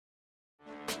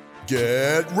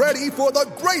Get ready for the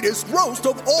greatest roast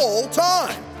of all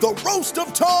time, the Roast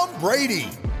of Tom Brady,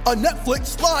 a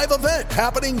Netflix live event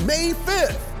happening May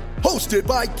 5th. Hosted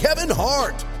by Kevin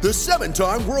Hart, the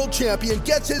 7-time world champion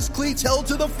gets his cleats held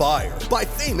to the fire by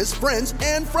famous friends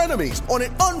and frenemies on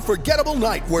an unforgettable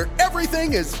night where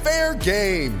everything is fair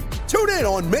game. Tune in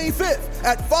on May 5th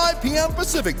at 5 p.m.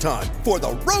 Pacific time for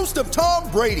the Roast of Tom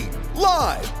Brady,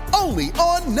 live only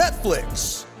on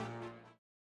Netflix.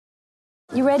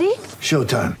 You ready?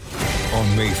 Showtime.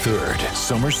 On May 3rd,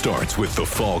 summer starts with The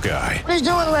Fall Guy. Let's do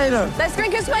it later. Let's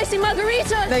drink a spicy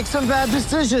margarita. Make some bad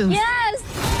decisions. Yes!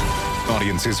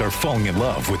 Audiences are falling in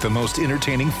love with the most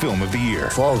entertaining film of the year.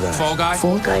 Fall Guy. Fall Guy?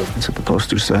 Fall Guy. That's what the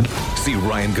poster said. See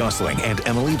Ryan Gosling and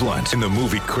Emily Blunt in the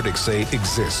movie critics say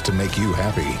exists to make you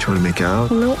happy. Trying to make it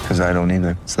out? Nope. Because I don't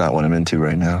either. It's not what I'm into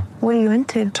right now. What are you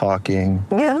into? Talking.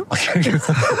 Yeah.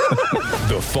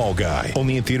 The Fall Guy.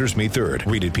 Only in theaters May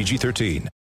 3rd. Rated PG-13.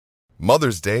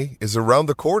 Mother's Day is around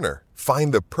the corner.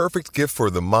 Find the perfect gift for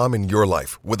the mom in your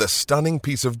life with a stunning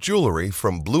piece of jewelry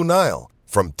from Blue Nile.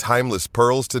 From timeless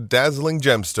pearls to dazzling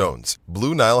gemstones,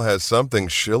 Blue Nile has something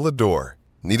she'll adore.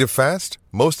 Need it fast?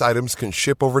 Most items can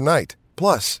ship overnight.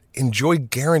 Plus, enjoy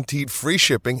guaranteed free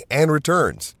shipping and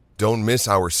returns. Don't miss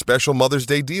our special Mother's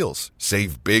Day deals.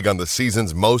 Save big on the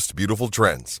season's most beautiful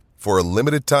trends. For a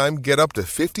limited time, get up to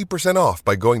 50% off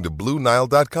by going to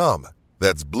BlueNile.com.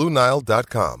 That's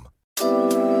BlueNile.com.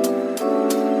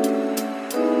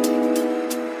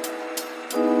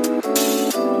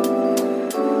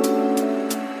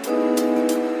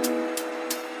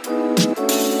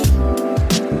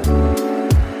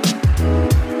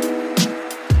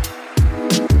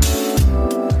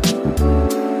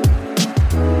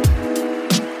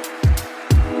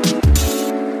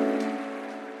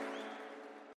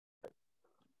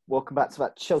 Welcome back to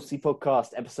that Chelsea podcast,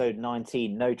 episode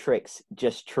 19. No tricks,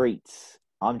 just treats.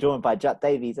 I'm joined by Jack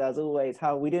Davies, as always.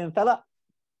 How are we doing, fella?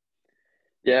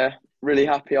 Yeah, really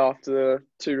happy after the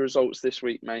 2 results this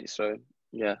week, mate. So,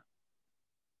 yeah.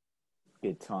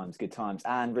 Good times, good times.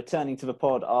 And returning to the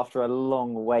pod after a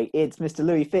long wait, it's Mr.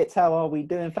 Louis Fitz. How are we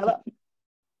doing, fella?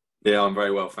 Yeah, I'm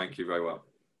very well. Thank you. Very well.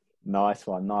 Nice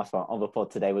one, nice one. On the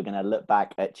pod today, we're going to look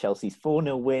back at Chelsea's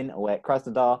 4-0 win away at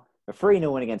Krasnodar, a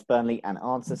 3-0 win against Burnley, and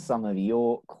answer some of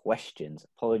your questions.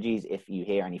 Apologies if you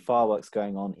hear any fireworks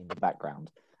going on in the background.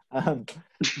 Right.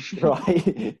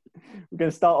 We're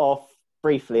going to start off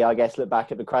briefly, I guess, look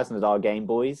back at the Krasnodar game,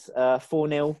 boys.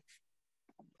 4-0.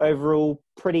 Overall,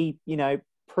 pretty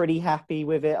happy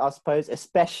with it, I suppose,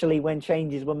 especially when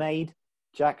changes were made.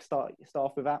 Jack, start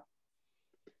off with that.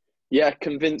 Yeah,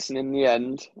 convincing in the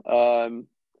end.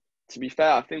 To be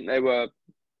fair, I think they were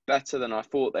better than I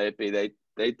thought they'd be.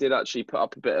 They did actually put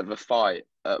up a bit of a fight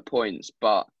at points,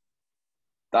 but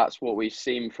that's what we've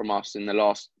seen from us in the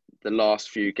last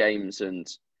few games, and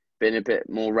been a bit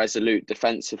more resolute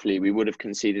defensively. We would have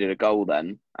conceded a goal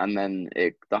then, and then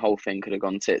the whole thing could have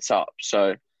gone tits up.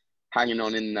 So hanging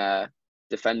on in there,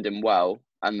 defending well,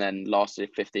 and then lasted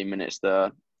 15 minutes,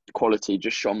 the quality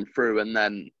just shone through, and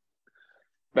then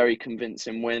very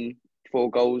convincing win. 4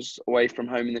 goals away from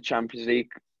home in the Champions League.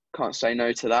 Can't say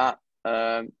no to that.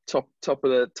 Top of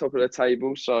the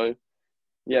table. So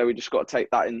yeah, we just got to take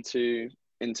that into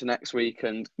next week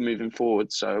and moving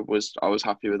forward. So I was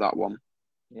happy with that one.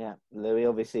 Yeah, Louis,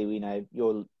 obviously we know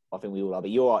I think we all are,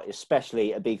 but you're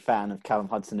especially a big fan of Callum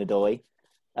Hudson-Odoi.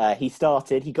 He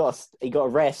got a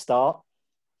rare start,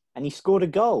 and he scored a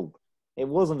goal. It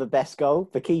wasn't the best goal.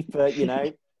 The keeper,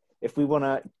 if we want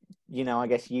to, I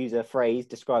guess use a phrase,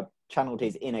 channeled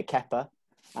his inner Kepa,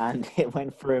 and it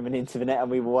went through him and into the net, and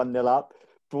we were 1-0 up.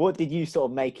 But what did you sort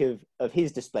of make of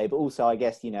his display? But also, I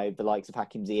guess, the likes of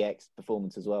Hakim Ziyech's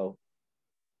performance as well.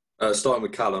 Starting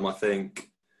with Callum, I think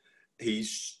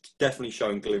he's definitely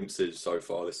shown glimpses so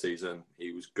far this season.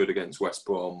 He was good against West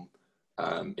Brom.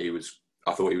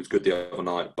 I thought he was good the other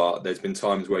night, but there's been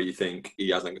times where you think he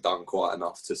hasn't done quite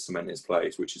enough to cement his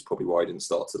place, which is probably why he didn't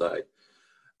start today.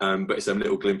 But it's them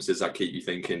little glimpses that keep you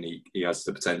thinking he has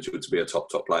the potential to be a top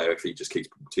player if he just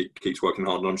keeps working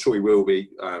hard. And I'm sure he will be.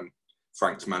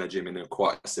 Frank's managed him in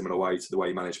quite a similar way to the way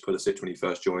he managed Pulisic when he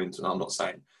first joined. And I'm not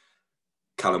saying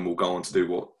Callum will go on to do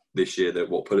what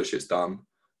Pulisic's done,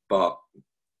 but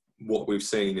what we've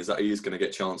seen is that he is going to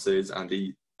get chances, and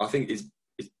I think his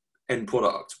end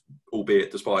product,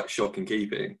 albeit despite shocking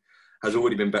keeping, has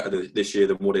already been better this year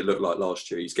than what it looked like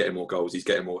last year. He's getting more goals, he's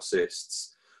getting more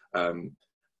assists. And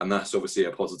that's obviously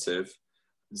a positive.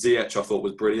 Ziyech, I thought,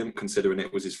 was brilliant, considering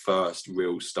it was his first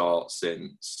real start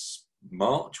since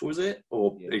March, was it?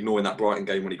 Or ignoring that Brighton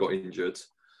game when he got injured.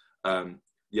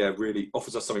 Really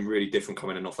offers us something really different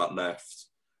coming in off that left.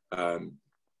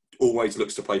 always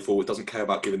looks to play forward, doesn't care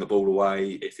about giving the ball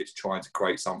away if it's trying to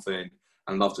create something,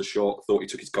 and loves a shot. Thought he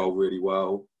took his goal really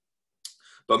well.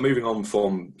 But moving on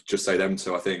from just say them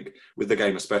two, I think with the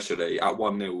game especially, at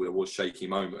 1-0 there was shaky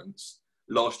moments.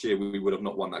 Last year we would have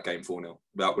not won that game 4-0.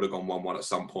 That would have gone 1-1 at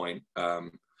some point.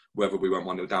 Whether we went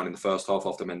 1-0 down in the first half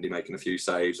after Mendy making a few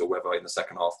saves, or whether in the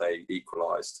second half they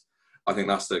equalised. I think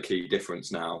that's the key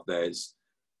difference now. There's,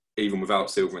 even without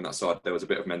Silva in that side, there was a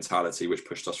bit of mentality which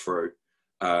pushed us through.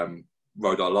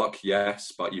 Rode our luck,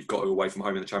 yes, but you've got to away from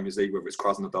home in the Champions League, whether it's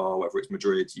Krasnodar, whether it's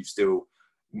Madrid, you've still,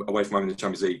 away from home in the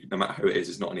Champions League, no matter who it is,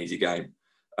 it's not an easy game.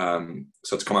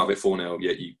 So to come out of it 4-0,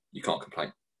 yeah, you can't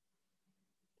complain.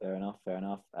 Fair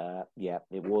enough. Yeah,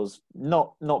 it was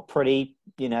not pretty.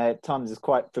 At times it's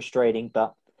quite frustrating.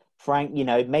 But Frank,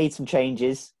 made some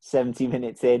changes 70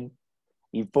 minutes in.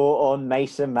 He brought on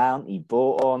Mason Mount. He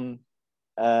brought on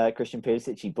Christian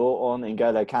Pulisic. He brought on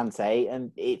N'Golo Kante.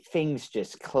 And things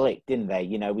just clicked, didn't they?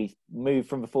 We moved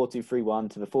from the 4-2-3-1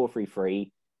 to the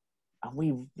 4-3-3.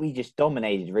 And we just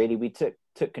dominated, really. We took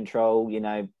control.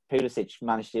 Pulisic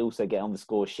managed to also get on the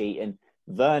score sheet. And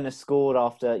Werner scored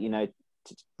after,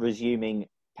 resuming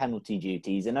penalty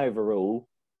duties, and overall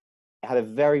it had a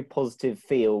very positive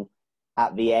feel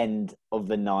at the end of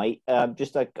the night.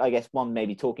 Just I guess one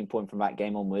maybe talking point from that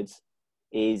game onwards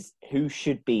is who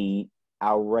should be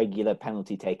our regular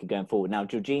penalty taker going forward. Now,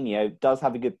 Jorginho does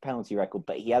have a good penalty record,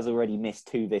 but he has already missed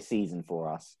 2 this season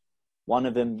for us. One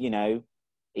of them,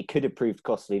 it could have proved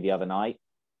costly the other night,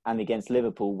 and against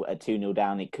Liverpool at 2-0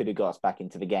 down, it could have got us back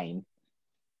into the game.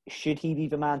 Should he be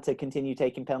the man to continue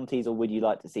taking penalties, or would you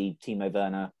like to see Timo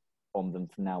Werner on them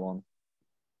from now on?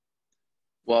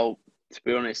 Well, to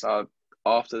be honest,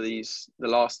 after the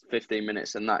last 15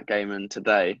 minutes in that game and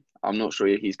today, I'm not sure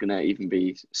he's going to even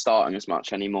be starting as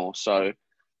much anymore. So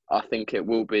I think it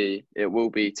will be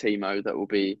Timo that will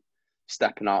be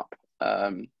stepping up.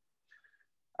 But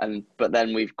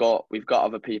then we've got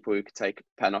other people who could take a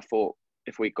pen. I thought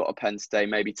if we got a pen today,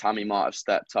 maybe Tammy might have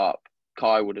stepped up.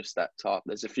 Kai would have stepped up.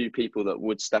 There's a few people that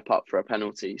would step up for a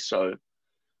penalty. So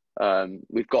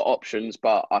we've got options,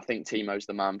 but I think Timo's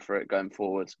the man for it going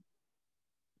forward.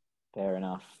 Fair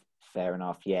enough.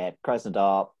 Yeah,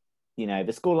 Krasnodar, the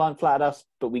scoreline flattered us,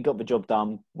 but we got the job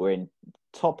done. We're in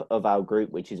top of our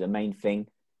group, which is a main thing.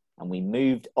 And we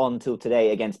moved on till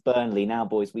today against Burnley. Now,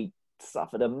 boys, we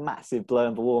suffered a massive blow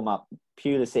in the warm-up.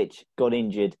 Pulisic got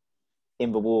injured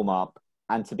in the warm-up.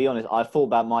 And to be honest, I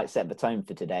thought that might set the tone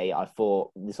for today. I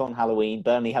thought it's on Halloween.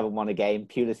 Burnley haven't won a game.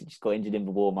 Pulisic just got injured in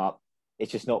the warm-up.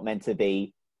 It's just not meant to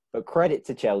be. But credit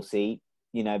to Chelsea.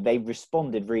 They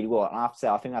responded really well. And I have to say,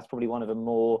 I think that's probably one of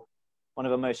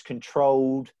the most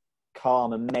controlled,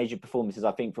 calm and measured performances,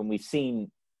 I think, we've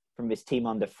seen from this team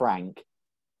under Frank.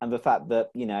 And the fact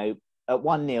that, at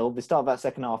 1-0, the start of that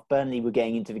second half, Burnley were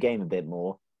getting into the game a bit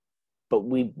more. But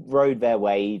we rode their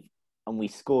wave. And we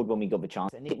scored when we got the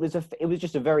chance. And it was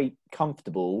just a very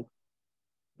comfortable,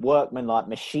 workman-like,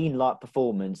 machine-like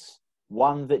performance.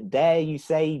 One that, dare you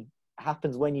say,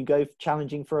 happens when you go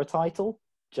challenging for a title?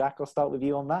 Jack, I'll start with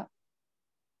you on that.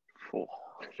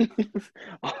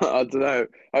 I don't know.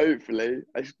 Hopefully.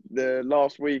 The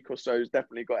last week or so has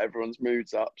definitely got everyone's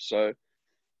moods up. So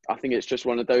I think it's just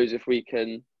one of those, if we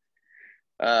can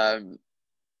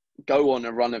go on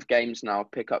a run of games now,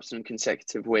 pick up some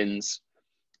consecutive wins,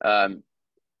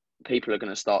 people are going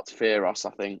to start to fear us,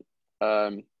 I think.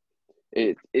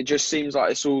 It just seems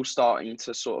like it's all starting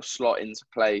to sort of slot into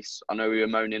place. I know we were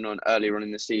moaning on earlier on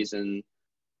in the season,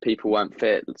 people weren't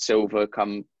fit. Silva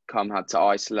had to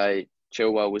isolate.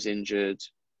 Chilwell was injured.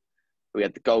 We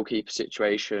had the goalkeeper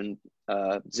situation.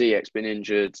 Ziyech's been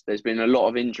injured. There's been a lot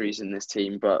of injuries in this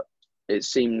team, but it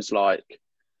seems like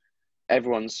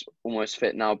everyone's almost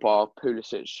fit now, bar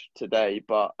Pulisic today.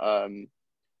 But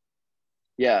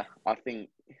yeah, I think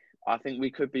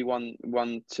we could be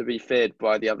one to be feared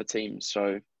by the other teams.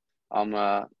 So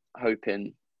I'm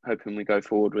hoping we go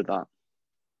forward with that.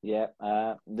 Yeah,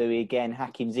 Louis again,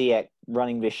 Hakim Ziyech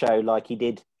running the show like he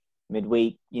did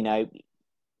midweek.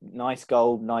 Nice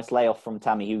goal, nice layoff from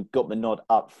Tammy, who got the nod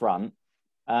up front,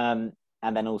 and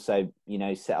then also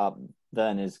set up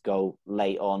Werner's goal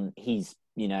late on. He's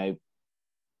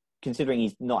considering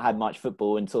he's not had much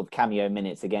football and sort of cameo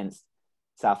minutes against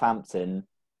Southampton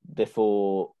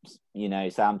before,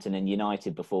 Southampton and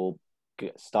United before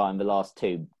starting the last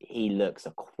two, he looks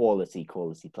a quality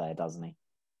player, doesn't he?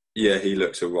 Yeah, he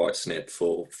looks a right snip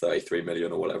for 33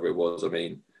 million or whatever it was. I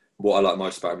mean, what I like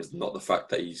most about him is not the fact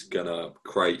that he's going to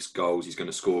create goals, he's going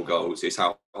to score goals. It's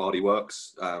how hard he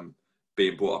works.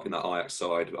 Being brought up in that Ajax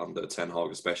side under Ten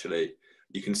Hag especially,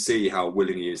 you can see how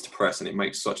willing he is to press, and it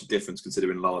makes such a difference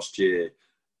considering last year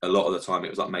a lot of the time it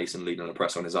was like Mason leading the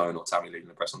press on his own or Tammy leading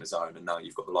the press on his own. And now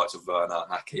you've got the likes of Werner,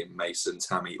 Hakim, Mason,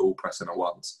 Tammy all pressing at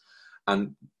once.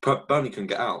 And Burnley couldn't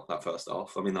get out that first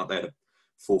half. I mean, they had a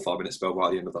 4 or 5 minute spell right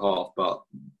at the end of the half, but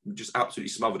just absolutely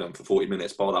smothered them for 40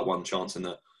 minutes, bar that one chance in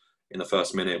the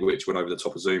first minute, which went over the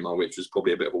top of Zuma, which was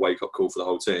probably a bit of a wake-up call for the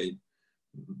whole team.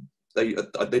 They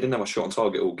didn't have a shot on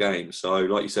target all game. So,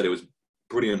 like you said, it was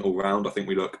brilliant all round. I think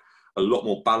we look a lot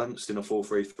more balanced in a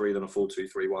 4-3-3 than a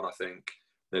 4-2-3-1. I think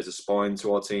there's a spine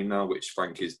to our team now, which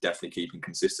Frank is definitely keeping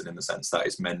consistent in the sense that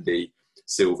it's Mendy,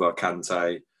 Silva,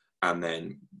 Kante, and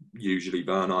then usually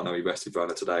Werner. I know he rested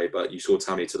Werner today, but you saw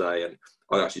Tammy today, and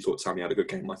I actually thought Tammy had a good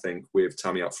game, I think, with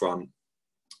Tammy up front.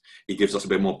 He gives us a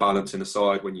bit more balance in the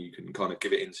side when you can kind of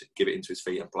give it into his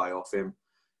feet and play off him.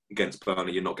 Against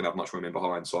Burnley, you're not going to have much room in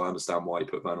behind, so I understand why he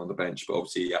put Werner on the bench, but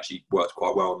obviously he actually worked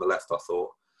quite well on the left, I thought.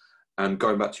 And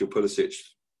going back to your Pulisic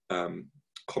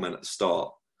comment at the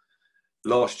start,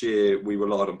 last year we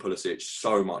relied on Pulisic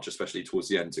so much, especially towards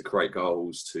the end, to create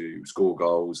goals, to score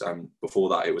goals, and before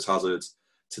that it was Hazard.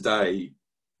 Today,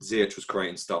 Ziyech was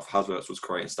creating stuff, Havertz was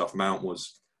creating stuff, Mount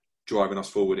was driving us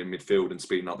forward in midfield and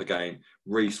speeding up the game.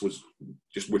 Reece was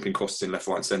just whipping crosses in left,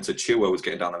 right and centre. Chilwell was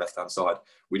getting down the left-hand side.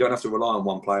 We don't have to rely on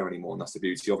one player anymore, and that's the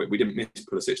beauty of it. We didn't miss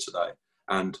Pulisic today.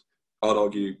 And I'd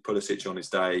argue Pulisic on his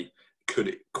day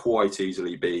could quite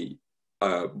easily be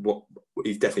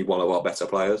he's definitely one of our better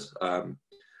players.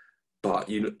 But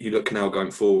you look now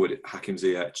going forward, Hakim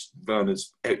Ziyech,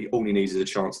 Werner's, all he needs is a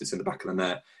chance that's in the back of the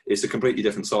net. It's a completely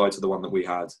different side to the one that we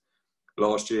had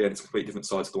last year, and it's a completely different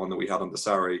side to the one that we had under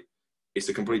Sarri. It's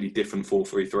a completely different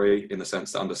 4-3-3 in the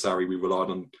sense that under Sarri we relied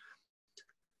on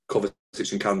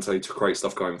Kovacic and Kante to create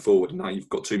stuff going forward, and now you've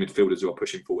got two midfielders who are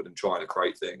pushing forward and trying to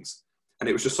create things. And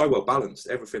it was just so well balanced.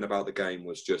 Everything about the game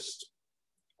was just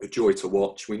a joy to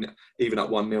watch. Even at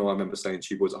 1-0, I remember saying to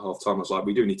you boys at half time, I was like,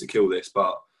 we do need to kill this,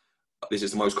 but this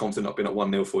is the most confident I've been at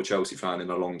 1-0 for a Chelsea fan in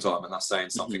a long time, and that's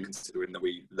saying something considering that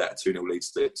we let a 2-0 lead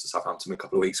to Southampton a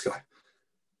couple of weeks ago.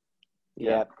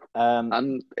 Yeah.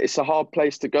 And it's a hard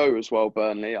place to go as well,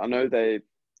 Burnley. I know they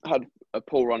had a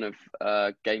poor run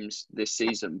of games this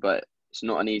season, but it's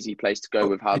not an easy place to go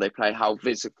with how they play, how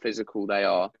physical they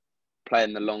are,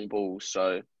 playing the long ball.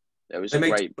 So it was a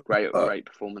great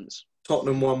performance.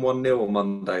 Tottenham won 1-0 on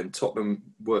Monday, and Tottenham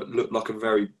looked like a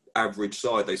very average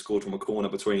side. They scored from a corner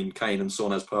between Kane and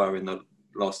Son as per in the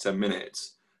last 10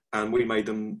 minutes. And we made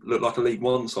them look like a League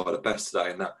One side at best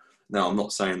today. And now, I'm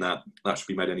not saying that should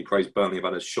be made any praise. Burnley have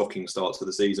had a shocking start to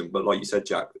the season. But like you said,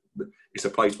 Jack, it's a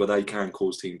place where they can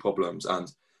cause team problems.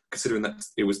 And considering that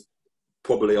it was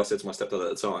probably, I said to my stepdad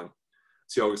at the time,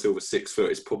 Thiago Silva's 6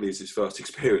 foot, it's probably his first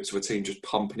experience of a team just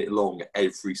pumping it along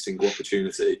every single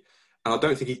opportunity. And I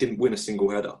don't think he didn't win a single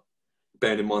header,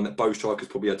 bearing in mind that both strikers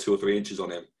probably had 2 or 3 inches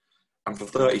on him. And for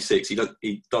 36,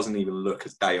 he doesn't even look a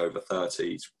day over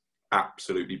 30. He's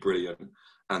absolutely brilliant.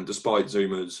 And despite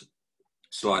Zuma's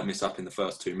slight mishap in the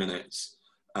first 2 minutes,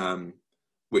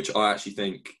 which I actually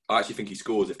think he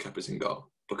scores if Kepa's in goal,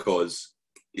 because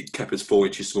Kepa's 4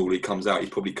 inches small, he comes out, he's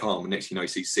probably calm, and next thing you know, he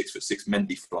sees 6'6"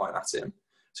 Mendy flying at him,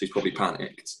 so he's probably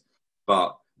panicked.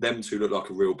 But them two look like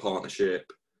a real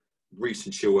partnership. Reece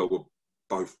and Chilwell were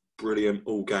both brilliant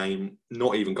all game,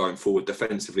 not even going forward,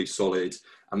 defensively solid,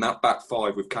 and that back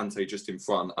five with Kante just in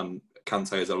front and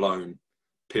Kante as a lone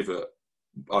pivot,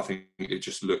 I think it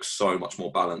just looks so much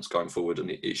more balanced going forward, and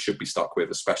it should be stuck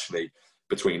with, especially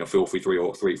between a 4-3-3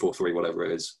 or 3-4-3, whatever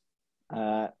it is.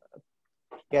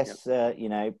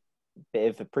 Bit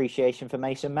of appreciation for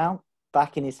Mason Mount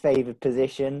back in his favoured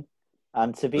position,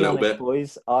 and to be honest,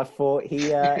 boys, I thought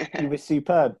he was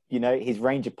superb. His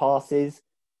range of passes,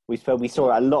 we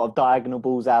saw a lot of diagonal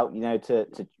balls out,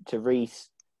 to Reece.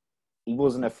 He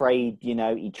wasn't afraid,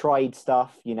 he tried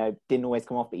stuff, didn't always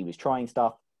come off, but he was trying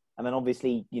stuff. And then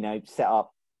obviously, set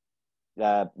up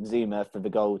Zuma for the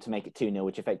goal to make it 2-0,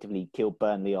 which effectively killed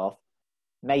Burnley off.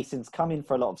 Mason's come in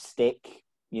for a lot of stick,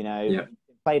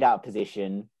 played out of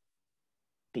position,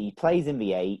 but he plays in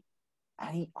the 8.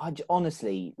 And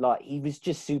honestly, he was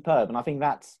just superb. And I think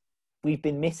we've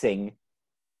been missing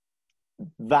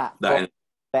that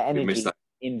energy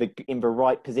in the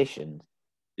right positions.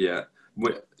 Yeah.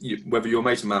 Whether you're a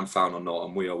Mason Mount fan or not,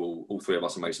 and we are all three of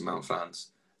us are Mason Mount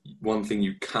fans, one thing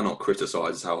you cannot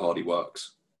criticise is how hard he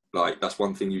works. That's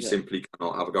one thing you simply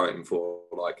cannot have a go at him for.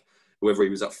 Whether he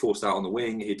was forced out on the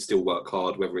wing, he'd still work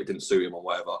hard, whether it didn't suit him or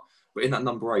whatever. But in that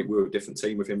number 8, we were a different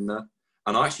team with him there.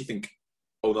 And I actually think,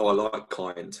 although I like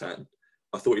Kai in 10,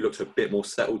 I thought he looked a bit more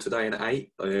settled today in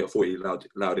 8. I thought he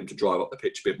allowed him to drive up the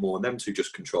pitch a bit more. And them two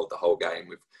just controlled the whole game.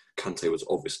 With Kante was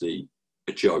obviously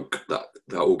a joke that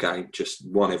all game, just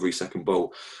won every second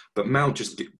ball. But Mount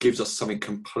just gives us something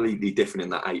completely different in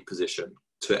that 8 position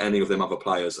to any of them other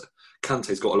players.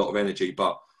 Kante's got a lot of energy,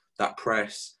 but that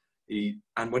press,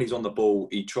 and when he's on the ball,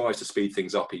 he tries to speed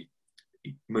things up. He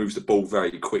moves the ball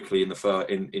very quickly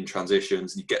in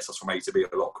transitions, and he gets us from A to B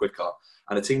a lot quicker.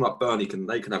 And a team like Burnley can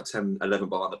have 10, 11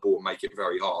 behind the ball and make it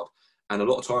very hard. And a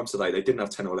lot of times today, they didn't have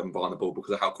 10 or 11 behind the ball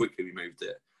because of how quickly we moved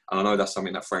it. And I know that's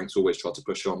something that Frank's always tried to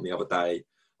push on. The other day,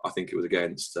 I think it was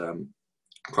against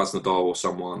Krasnodar or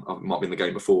someone, it might be in the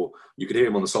game before, you could hear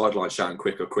him on the sideline shouting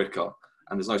quicker, quicker.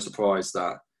 And there's no surprise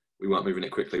that we weren't moving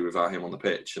it quickly without him on the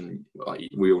pitch. And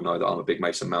we all know that I'm a big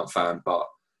Mason Mount fan, but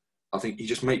I think he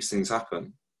just makes things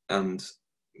happen. And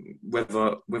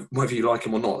whether you like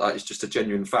him or not, that is just a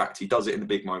genuine fact. He does it in the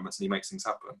big moments and he makes things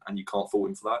happen, and you can't fault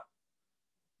him for that.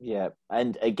 Yeah,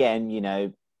 and again,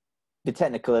 the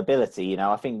technical ability,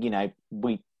 I think,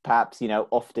 we perhaps,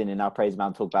 often in our praise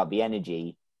Mount talk about the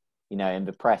energy, in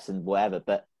the press and whatever,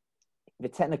 but the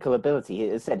technical ability,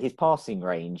 as I said, his passing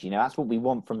range, that's what we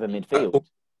want from the midfield.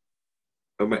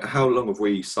 How long have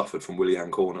we suffered from Willian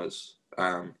corners?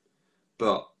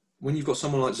 But when you've got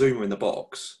someone like Zuma in the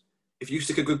box, if you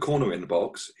stick a good corner in the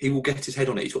box, he will get his head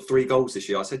on it. He's got 3 goals this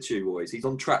year. I said to you boys, he's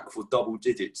on track for double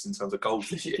digits in terms of goals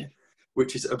this year,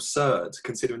 which is absurd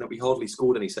considering that we hardly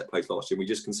scored any set plays last year. We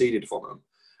just conceded from them.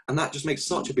 And that just makes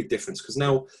such a big difference because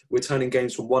now we're turning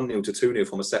games from 1-0 to 2-0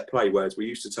 from a set play, whereas we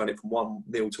used to turn it from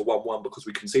 1-0 to 1-1 because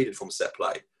we conceded from a set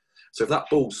play. So if that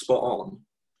ball's spot on,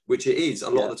 which it is a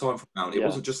lot of the time from Mount, it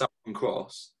wasn't just that one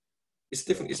cross. It's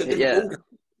different. It's a different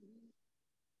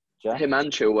ball. Him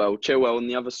and Chilwell on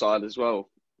the other side as well.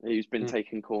 He's been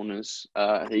taking corners.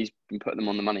 He's been putting them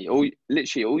on the money. All you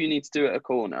need to do at a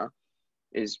corner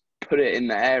is put it in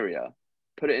the area,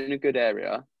 put it in a good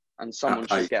area, and someone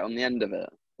should get on the end of it.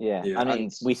 Yeah. I mean,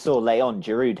 we saw Leon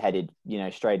Giroud headed,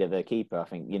 straight at the keeper. I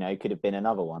think, it could have been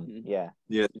another one. Mm-hmm. Yeah.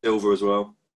 Yeah, Silva as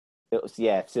well.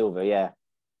 Silva. Yeah,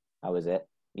 that was it.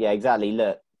 Yeah, exactly.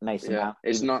 Look, Mason. Yeah.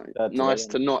 It's not nice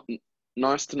to not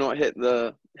hit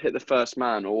the first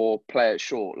man or play it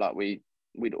short. Like we'd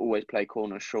always play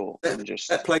corners short and just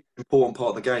that played an important part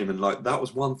of the game. And that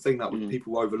was one thing that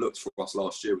people overlooked for us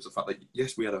last year was the fact that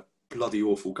yes, we had a bloody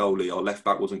awful goalie. Our left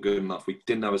back wasn't good enough. We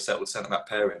didn't have a settled centre back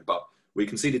pairing, but we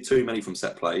conceded too many from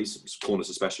set plays, corners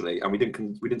especially, and we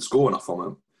didn't score enough from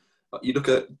them. You look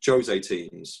at Jose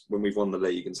teams when we've won the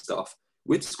league and stuff.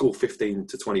 We'd score 15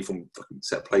 to 20 from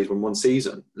set plays in one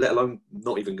season, let alone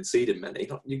not even conceding many.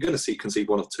 You're going to concede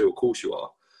 1 or 2, of course you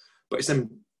are. But it's them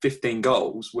 15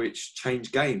 goals which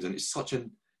change games, and it's such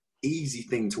an easy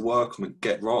thing to work on and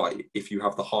get right if you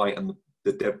have the height and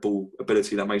the dead ball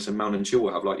ability that Mason Mount and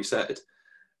Chilwell have, like you said.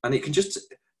 And it can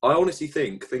I honestly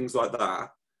think things like that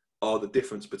are the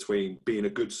difference between being a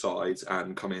good side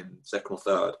and coming second or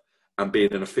third and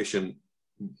being an efficient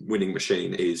winning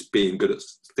machine is being good at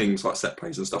things like set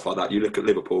plays and stuff like that. You look at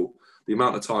Liverpool, the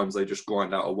amount of times they just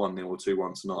grind out a 1-0 or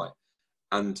 2-1 tonight,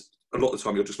 and a lot of the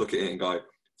time you'll just look at it and go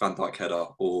Van Dijk header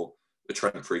or a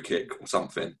Trent free kick or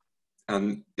something,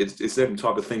 and it's them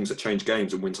type of things that change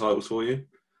games and win titles for you.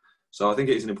 So I think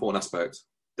it is an important aspect,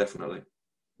 definitely.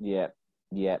 Yeah,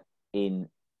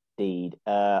 indeed.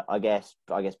 I guess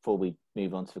before we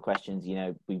move on to the questions,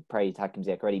 we praised Hakim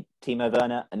Ziyech already. Timo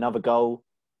Werner, another goal.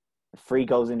 3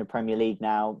 goals in the Premier League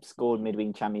now, scored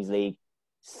midweek Champions League,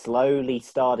 slowly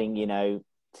starting, to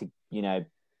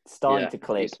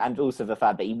click. And also the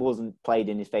fact that he wasn't played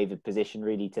in his favoured position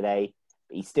really today.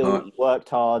 But he worked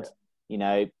hard,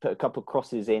 put a couple of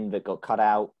crosses in that got cut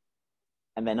out.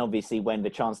 And then obviously when the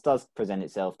chance does present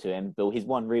itself to him, but his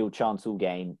one real chance all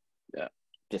game,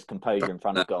 just composure in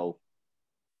front of goal.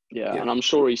 Yeah, and I'm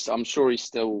sure he's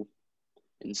still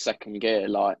in second gear,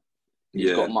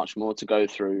 He's got much more to go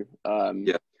through.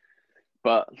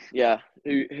 But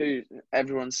who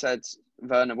everyone said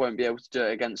Werner won't be able to do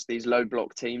it against these low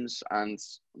block teams, and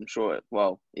I'm sure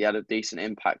he had a decent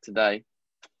impact today.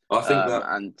 I think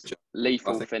and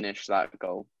lethal finish that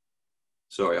goal.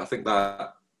 Sorry, I think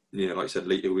that like you said,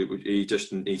 he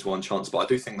just needs one chance. But I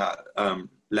do think that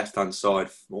left hand side,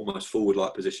 almost forward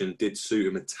like position, did suit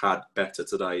him a tad better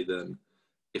today than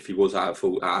if he was at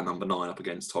number 9 up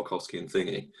against Tarkowski and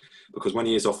Thingy. Because when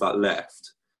he is off that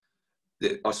left,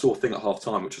 I saw a thing at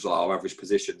half-time, which was our average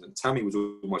position, and Tammy was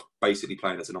almost basically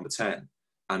playing as a number 10.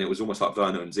 And it was almost like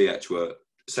Werner and Ziyech were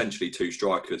essentially 2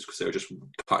 strikers because they were just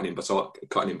cutting in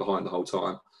behind the whole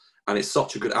time. And it's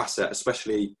such a good asset,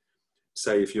 especially,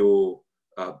 say, if you're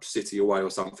City away or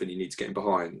something, you need to get him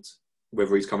behind,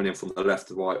 whether he's coming in from the left,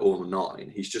 the right, or the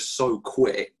 9. He's just so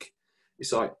quick.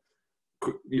 It's like,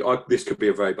 this could be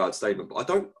a very bad statement, but I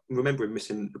don't remember him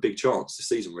missing a big chance this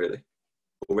season, really.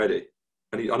 already.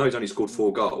 And I know he's only scored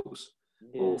 4 goals,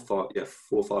 or 4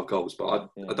 or 5 goals, but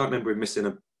I don't remember him missing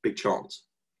a big chance.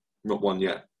 Not one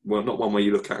yet. Well, not one where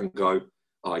you look at and go,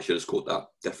 "Oh, he should have scored that."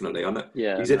 Definitely. I know.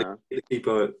 Yeah, he's the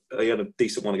keeper. He had a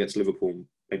decent one against Liverpool,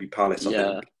 maybe Palace.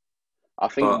 I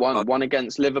think one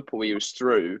against Liverpool he was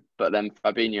through, but then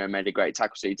Fabinho made a great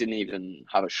tackle, so he didn't even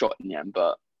have a shot in the end.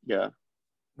 But yeah,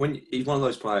 when he's one of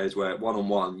those players where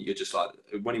 1-on-1, you're just like,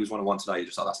 when he was 1-on-1 today, you're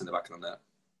just like, that's in the back of the net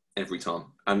every time.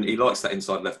 And he likes that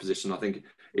inside left position. I think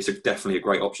it's definitely a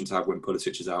great option to have when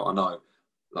Pulisic is out. I know,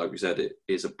 like we said, it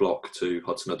is a block to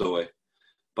Hudson-Odoi,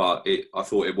 but I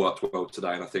thought it worked well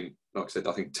today. And I think, like I said,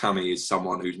 I think Tammy is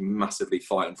someone who's massively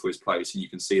fighting for his place, and you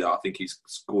can see that. I think he's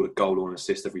scored a goal or an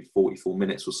assist every 44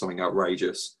 minutes or something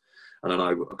outrageous. And I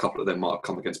know a couple of them might have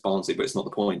come against Barnsley, but it's not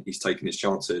the point. He's taking his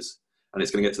chances. And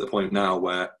it's going to get to the point now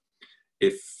where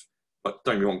don't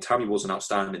get me wrong, Tammy wasn't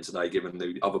outstanding today given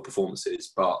the other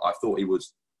performances, but I thought he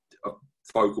was a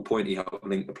focal point. He helped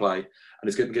link the play. And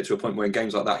it's going to get to a point where in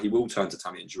games like that, he will turn to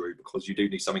Tammy and Giroud, because you do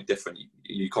need something different.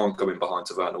 You can't go in behind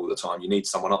Taverna all the time. You need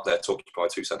someone up there to occupy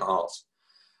 2 centre-halves.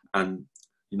 And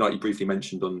like you briefly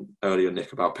mentioned earlier,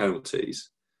 Nick, about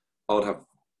penalties, I'd have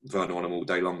Werner on him all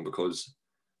day long, because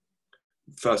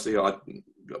firstly,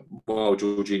 while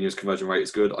Jorginho's conversion rate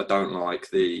is good, I don't like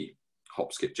the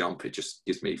hop, skip, jump. It just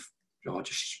gives me,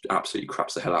 just absolutely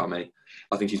craps the hell out of me.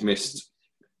 I think he's missed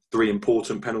 3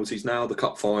 important penalties now: the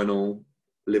cup final,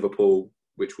 Liverpool,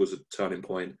 which was a turning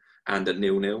point, and a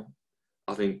 0-0.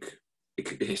 I think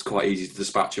it's quite easy to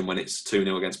dispatch him when it's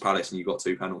 2-0 against Palace and you've got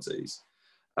 2 penalties.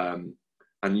 And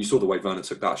you saw the way Werner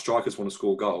took that. Strikers want to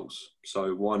score goals,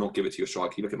 so why not give it to your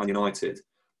striker? You look at Man United.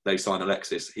 They sign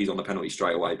Alexis, he's on the penalty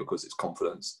straight away because it's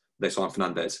confidence. They sign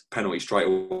Fernandes, penalty straight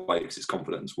away because it's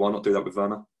confidence. Why not do that with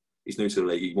Werner? He's new to the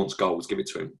league, he wants goals, give it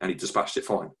to him. And he dispatched it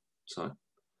fine. So,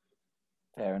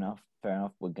 Fair enough.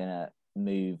 We're going to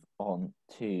move on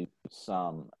to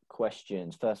some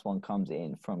questions. First one comes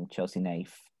in from Chelsea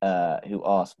Nath, who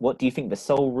asks, what do you think the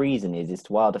sole reason is as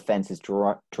to why our defence has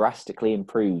drastically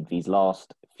improved these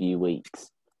last few weeks?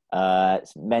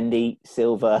 It's Mendy,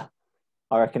 Silva,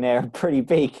 I reckon they're a pretty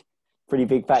big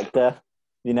factor.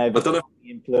 You know, I don't know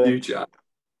influence. You, Jack.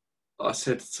 I was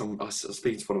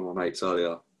speaking to one of my mates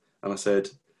earlier, and I said,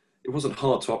 it wasn't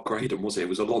hard to upgrade them, was it? It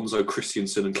was Alonso,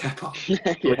 Christensen and Kepa.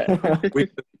 Yeah.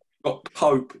 We've got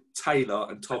Pope, Taylor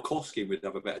and Tarkowski would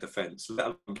have a better defence, let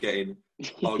alone getting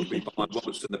arguably behind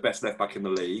Robertson, the best left-back in the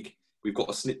league. We've got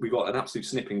an absolute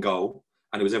snipping goal,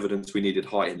 and it was evidence we needed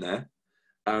height in there.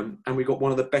 And we got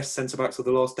one of the best centre-backs of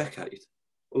the last decade.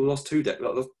 Or the last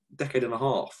decade and a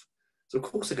half. So of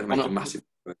course they're going to make a massive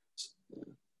difference.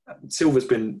 Silva's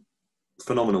been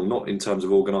phenomenal, not in terms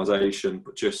of organisation,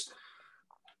 but just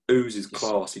oozes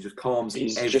class. He just calms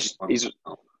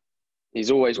everyone. He's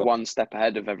always one step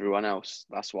ahead of everyone else.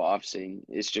 That's what I've seen.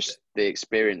 It's just the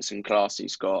experience and class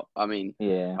he's got. I mean,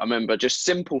 I remember just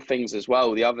simple things as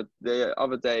well. The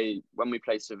other day when we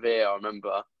played Sevilla, I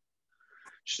remember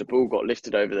just the ball got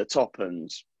lifted over the top and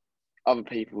other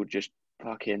people would just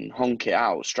fucking honk it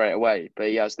out straight away, but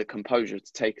he has the composure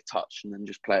to take a touch and then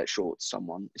just play it short to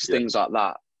someone. It's things like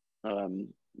that.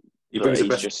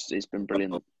 He's been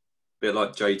brilliant. A bit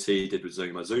like JT did with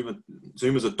Zuma.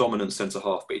 Zuma's a dominant centre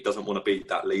half, but he doesn't want to be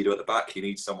that leader at the back. He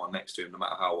needs someone next to him, no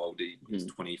matter how old he's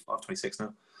 25, 26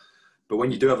 now. But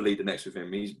when you do have a leader next to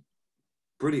him, he's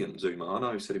brilliant. Zuma. I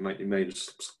know he said he made a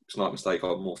slight mistake. I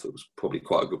thought it was probably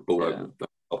quite a good ball over the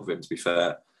top of him, to be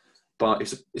fair. But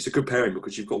it's a good pairing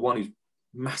because you've got one who's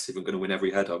massive and going to win every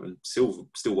header, and Silva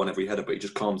still won every header, but he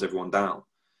just calms everyone down.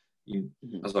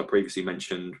 As I previously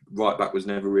mentioned, right back was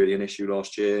never really an issue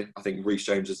last year. I think Reece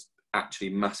James has actually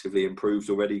massively improved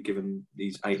already, given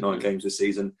these 8-9 games this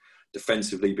season.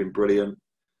 Defensively, been brilliant.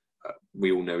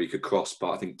 We all know he could cross,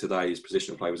 but I think today his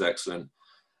positional play was excellent.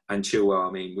 And Chilwell,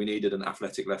 I mean, we needed an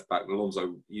athletic left back.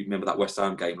 Alonso, you remember that West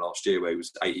Ham game last year where he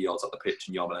was 80 yards up the pitch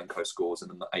and Yarmolenko scores in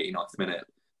the 89th minute.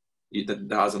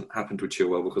 That hasn't happened with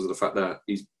Chilwell because of the fact that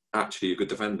he's actually a good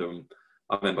defender. And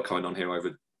I remember coming on here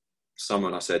over summer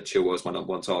and I said Chilwell's my number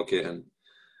 1 target, and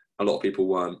a lot of people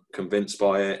weren't convinced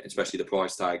by it, especially the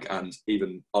price tag. And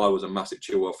even I was a massive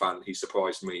Chilwell fan. He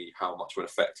surprised me how much of an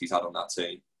effect he's had on that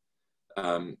team.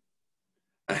 And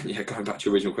going back to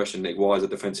your original question, Nick, why has the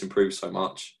defence improved so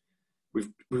much?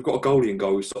 We've got a goalie in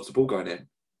goal who stops the ball going in.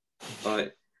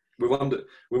 Like we're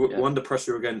under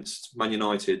pressure against Man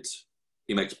United.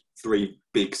 He makes 3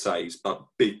 big saves, but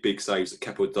big saves that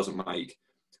Kepa doesn't make.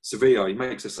 Sevilla, he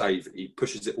makes a save. He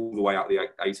pushes it all the way out the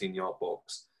 18-yard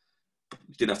box.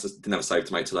 Didn't have a save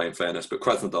to make today, in fairness. But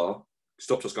Krasnodar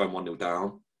stopped us going 1-0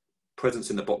 down. Presence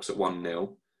in the box at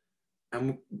 1-0.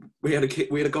 and we had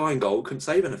a guy in goal, couldn't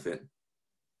save anything.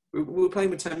 We were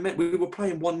playing with 10 men. We were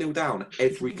playing 1-0 down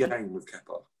every game with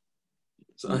Kepa.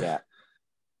 So.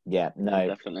 Yeah, no,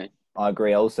 definitely. I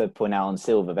agree. I also point out on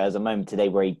Silva, there was a moment today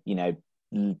where he,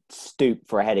 stooped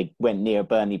for a header, went near a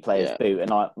Burnley player's boot,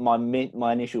 and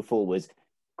my initial thought was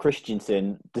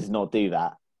Christensen does not do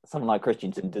that. Someone like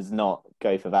Christensen does not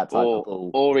go for that type of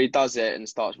ball. Or he does it and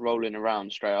starts rolling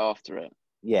around straight after it.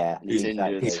 Yeah, he's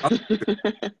exactly.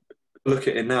 injured. Look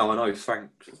at it now. I know Frank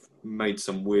made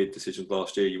some weird decisions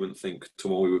last year. You wouldn't think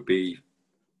Tomori would be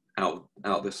out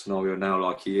of this scenario now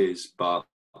like he is, but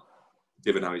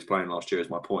given how he's playing last year is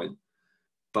my point.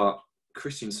 But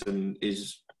Christensen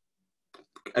is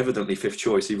evidently fifth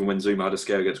choice. Even when Zuma had a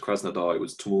scare against Krasnodar, it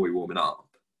was Tomori warming up.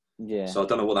 Yeah. So I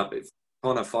don't know what that is.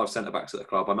 Can't have 5 centre-backs at the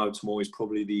club. I know Tomori's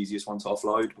probably the easiest one to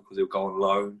offload because he'll go on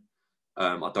loan.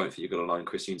 I don't think you're going to loan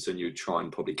Christensen. You'd try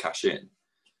and probably cash in.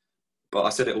 But I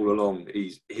said it all along.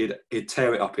 He'd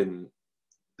tear it up in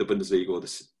the Bundesliga or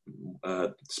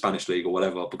the Spanish league or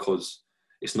whatever because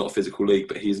it's not a physical league.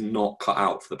 But he's not cut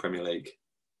out for the Premier League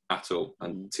at all,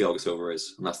 and Thiago Silva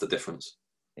is, and that's the difference.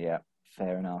 Yeah,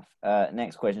 fair enough.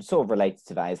 Next question, sort of related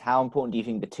to that, is how important do you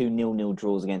think the 2 0-0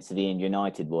 draws against Sevilla and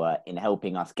United were in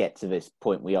helping us get to this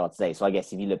point we are today? So I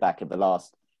guess if you look back at the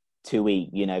last 2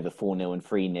 weeks, the 4-0 and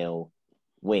 3-0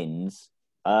 wins.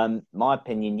 My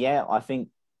opinion, I think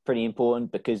pretty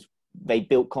important because they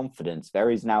built confidence.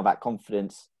 There is now that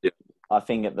confidence. Yeah. I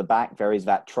think at the back, there is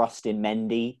that trust in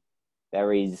Mendy.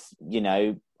 There is,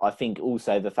 I think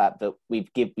also the fact that we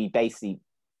basically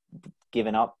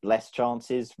given up less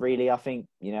chances, really, I think,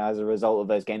 as a result of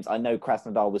those games. I know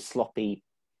Krasnodar was sloppy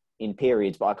in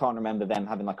periods, but I can't remember them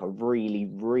having like a really,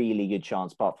 really good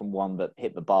chance apart from one that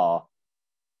hit the bar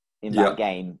in that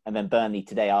game. And then Burnley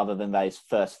today, other than those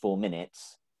first 4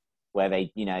 minutes where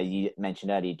they, you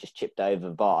mentioned earlier, just chipped over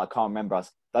the bar. I can't remember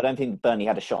us. I don't think Burnley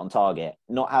had a shot on target.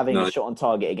 Not having a shot on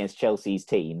target against Chelsea's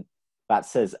team, that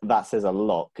says a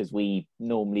lot because we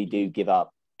normally do give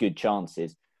up good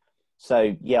chances.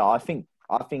 So I think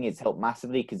it's helped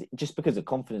massively because of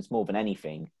confidence more than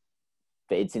anything,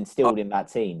 but it's instilled in that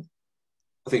team.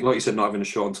 I think, like you said, not having a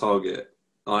shot on target.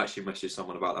 I actually messaged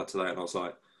someone about that today, and I was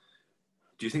like,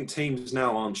 "Do you think teams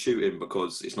now aren't shooting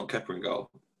because it's not Kepa in goal?"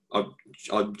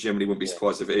 I generally wouldn't be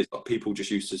surprised if it is, but people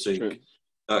just used to think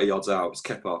 30 yards out, it's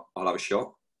Kepa, I'll have a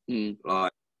shot.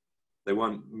 Like, there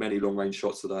weren't many long-range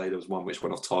shots today. There was one which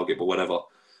went off target, but whatever.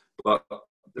 But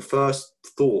the first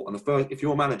thought, if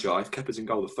you're a manager, if Kepa's in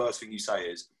goal, the first thing you say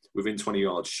is, within 20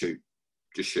 yards, shoot.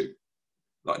 Just shoot.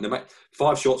 Like,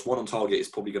 5 shots, 1 on target is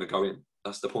probably going to go in.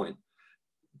 That's the point.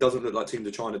 Doesn't look like teams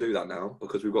are trying to do that now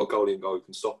because we've got a goalie in goal who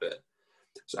can stop it.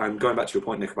 And going back to your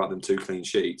point, Nick, about them 2 clean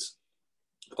sheets,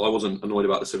 I wasn't annoyed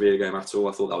about the Sevilla game at all.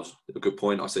 I thought that was a good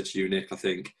point. I said to you, Nick, I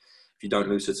think if you don't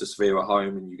lose to Sevilla at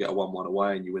home and you get a 1-1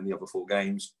 away and you win the other 4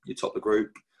 games, you top the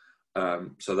group.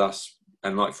 So that's,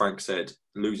 and like Frank said,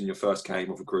 losing your first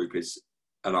game of a group is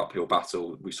an uphill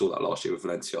battle. We saw that last year with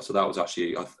Valencia. So that was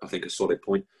actually, I think, a solid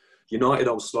point. United,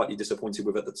 I was slightly disappointed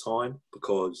with at the time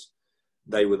because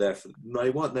they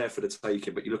weren't there for the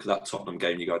taking. But you look at that Tottenham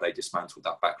game, you go, they dismantled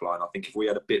that back line. I think if we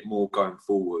had a bit more going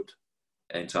forward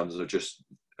in terms of just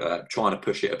trying to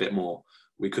push it a bit more,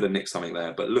 we could have nicked something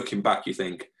there. But looking back, you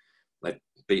think they've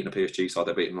beaten a PSG side,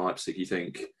 they've beaten Leipzig. You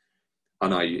think, I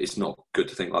know it's not good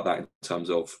to think like that in terms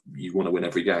of you want to win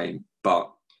every game,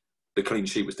 but the clean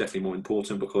sheet was definitely more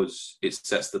important because it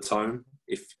sets the tone.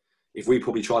 If we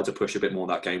probably tried to push a bit more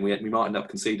that game, we might end up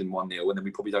conceding 1-0 and then we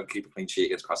probably don't keep a clean sheet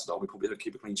against Krasnodar. We probably don't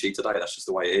keep a clean sheet today. That's just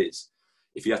the way it is.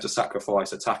 If you have to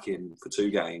sacrifice attacking for 2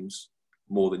 games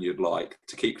more than you'd like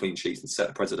to keep clean sheets and set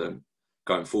the precedent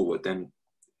going forward, then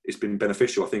it's been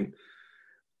beneficial. I think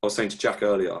I was saying to Jack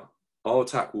earlier, our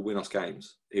attack will win us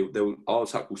games. Our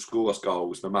attack will score us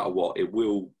goals no matter what. It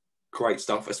will create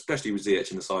stuff, especially with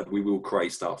Ziyech in the side. We will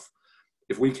create stuff.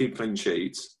 If we keep clean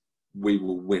sheets, we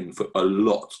will win for a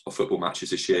lot of football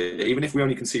matches this year. Even if we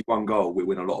only concede 1 goal, we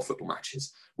win a lot of football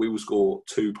matches. We will score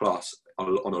 2+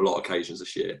 on a lot of occasions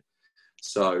this year.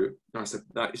 So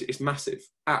it's massive,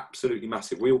 absolutely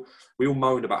massive. We all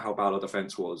moaned about how bad our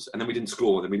defence was, and then we didn't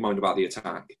score. Then we moaned about the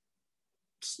attack.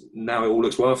 Now it all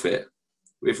looks worth it.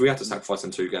 If we had to sacrifice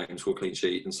in 2 games for a clean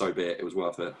sheet, and so be it, it was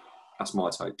worth it. That's my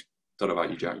take. Don't know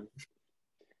about you, Jack.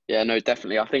 Yeah, no,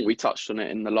 definitely. I think we touched on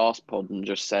it in the last pod and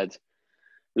just said,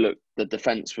 look, the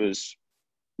defence was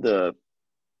an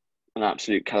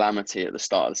absolute calamity at the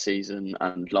start of the season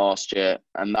and last year,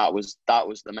 and that was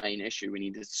the main issue we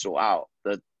needed to sort out.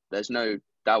 There's no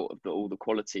doubt of all the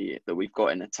quality that we've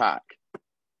got in attack,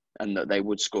 and that they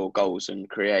would score goals and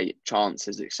create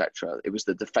chances, etc. It was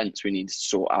the defence we needed to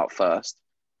sort out first,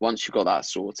 once you've got that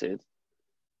sorted,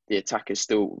 the attack is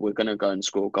still, we're going to go and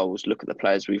score goals. Look at the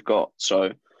players we've got.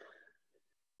 So,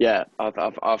 yeah,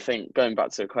 I think, going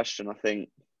back to the question, I think,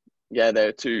 yeah,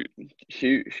 they're two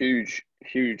huge,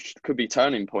 could be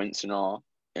turning points in our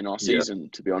season,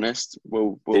 to be honest.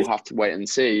 We'll have to wait and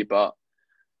see, but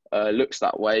looks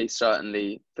that way,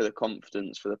 certainly for the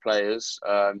confidence for the players.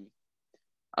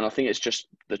 And I think it's just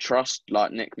the trust,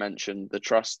 like Nick mentioned, the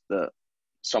trust that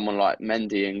someone like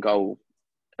Mendy in goal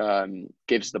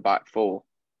gives the back four.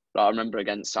 Like I remember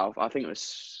against South, I think it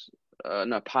was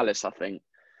Palace. I think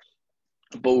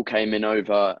the ball came in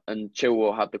over, and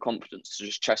Chilwell had the confidence to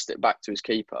just chest it back to his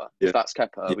keeper. Yeah. If that's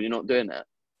Kepa, but you're not doing it.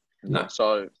 No.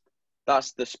 So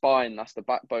that's the spine, that's the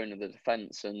backbone of the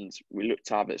defence, and we look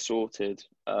to have it sorted.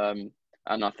 And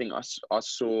I think I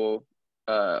saw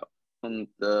on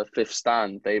the Fifth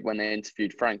Stand, when they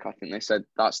interviewed Frank, I think they said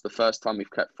that's the first time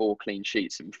we've kept 4 clean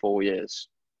sheets in 4 years,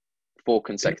 4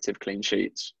 consecutive clean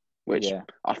sheets, which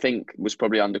I think was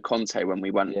probably under Conte when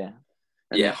we went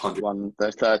and won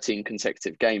the 13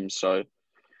 consecutive games. So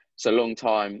it's a long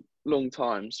time.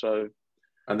 So,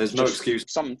 and there's no excuse.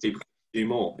 Some people do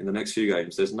more in the next few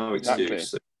games. There's no excuse.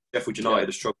 Exactly. Sheffield United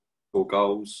are struggling to score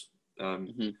goals.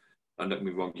 And don't get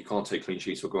me wrong, you can't take clean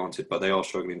sheets for granted, but they are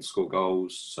struggling to score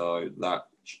goals. So that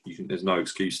there's no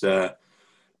excuse there.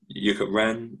 You look at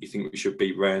Rennes. You think we should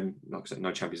beat Rennes? Like I said,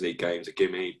 no Champions League games, a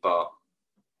gimme. But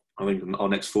I think our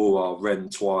next 4 are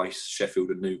Rennes twice,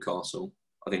 Sheffield and Newcastle.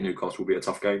 I think Newcastle will be a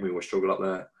tough game. We always struggle up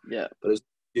there. Yeah. But there's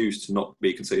no excuse to not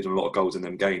be conceding a lot of goals in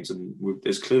them games. And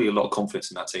there's clearly a lot of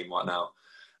confidence in that team right now.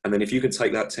 And then if you can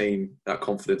take that team, that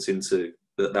confidence into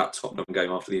that Tottenham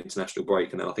game after the international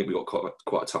break, and then I think we've got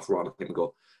quite a tough run. I think we've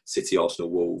got City, Arsenal,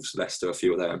 Wolves, Leicester, a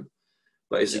few of them.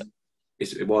 But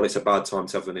while it's a bad time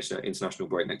to have an international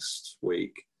break next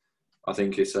week, I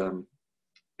think it's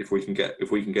if we can get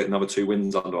another 2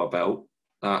 wins under our belt,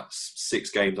 that's 6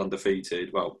 games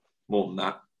undefeated. Well, more than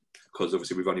that, because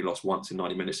obviously we've only lost once in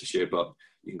 90 minutes this year, but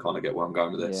you can kind of get where I'm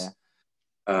going with this.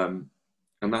 Yeah.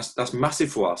 And that's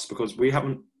massive for us, because we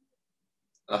haven't.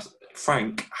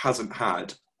 Frank hasn't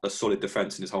had a solid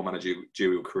defence in his whole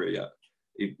managerial career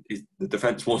yet. The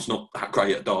defence was not that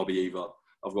great at Derby either.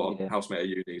 I've got a housemate at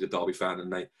uni who's a Derby fan,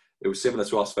 and it was similar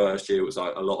to us first year. It was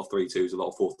like a lot of 3-2s, a lot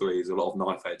of 4-3s, a lot of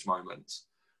knife edge moments.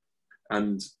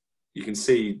 And you can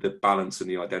see the balance and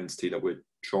the identity that we're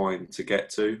trying to get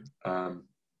to.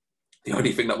 The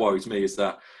only thing that worries me is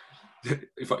that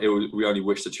we only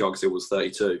wish that Thiago Silva was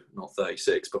 32, not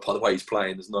 36. But by the way he's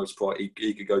playing, there's no surprise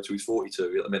he could go to his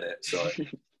 42 at the minute. So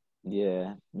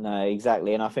yeah, no,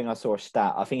 exactly. And I think I saw a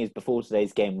stat. I think it's before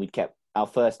today's game. We'd kept our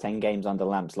first 10 games under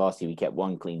Lamps last year. We kept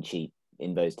 1 clean sheet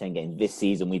in those 10 games. This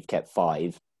season we've kept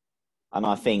 5. And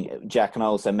I think Jack and I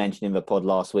also mentioned in the pod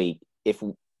last week, if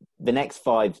the next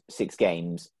 5-6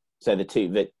 games, so the two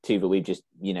that we've just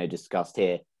discussed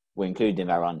here, we're included in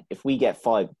that run. If we get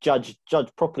 5,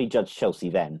 properly judge Chelsea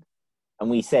then. And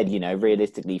we said,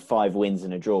 realistically 5 wins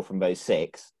and a draw from those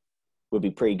 6 would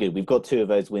be pretty good. We've got 2 of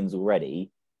those wins already,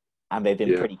 and they've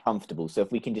been pretty comfortable. So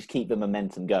if we can just keep the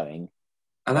momentum going.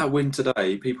 And that win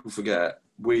today, people forget,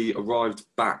 we arrived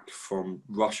back from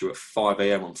Russia at 5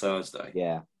 a.m. on Thursday.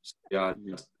 Yeah. Yeah,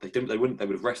 they would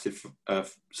have rested.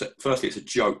 Firstly, it's a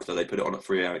joke that they put it on at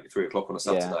 3 o'clock on a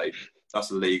Saturday. Yeah. That's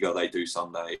the Liga, they do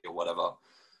Sunday or whatever.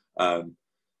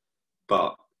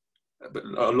 But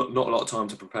not a lot of time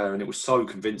to prepare, and it was so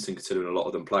convincing considering a lot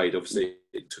of them played. Obviously,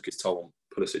 it took its toll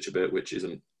on Pulisic a bit, which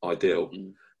isn't ideal.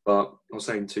 But I was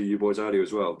saying to you boys earlier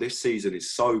as well, this season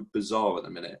is so bizarre at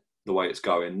the minute, the way it's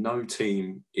going. No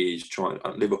team is trying.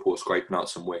 Liverpool scraping out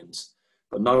some wins,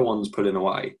 but no one's pulling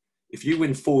away. If you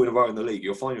win 4 in a row in the league,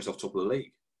 you'll find yourself top of the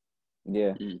league.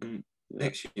 Yeah.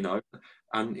 Next,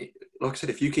 and like I said,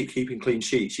 if you keep keeping clean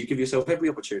sheets, you give yourself every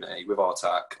opportunity with our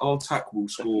attack. Our attack will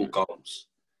score goals.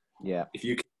 Yeah. If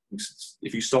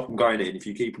you stop them going in, if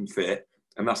you keep them fit,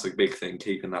 and that's the big thing,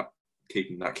 keeping that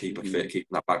keeper fit, keeping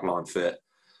that back line fit.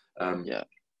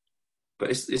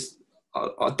 But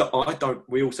I don't.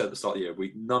 We all said at the start of the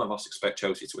year, none of us expect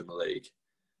Chelsea to win the league,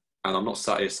 and I'm not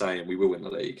sat here saying we will win the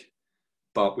league.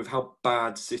 But with how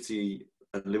bad City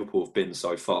and Liverpool have been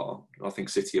so far, I think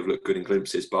City have looked good in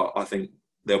glimpses, but I think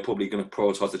they're probably going to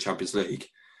prioritise the Champions League.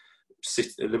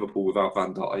 Liverpool without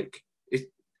Van Dijk,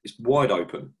 it's wide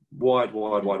open, wide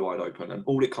open, and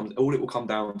all it will come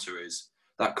down to is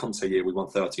that Conte year we won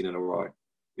 13 in a row.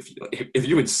 If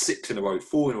you win 6 in a row,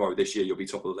 4 in a row this year, you'll be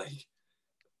top of the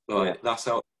league. That's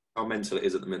how mental it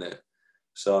is at the minute.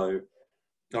 So,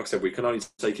 like I said, we can only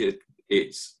take it.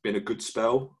 It's been a good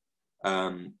spell.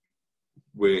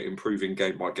 We're improving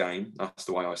game by game. That's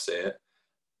the way I see it.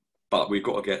 but we've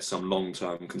got to get some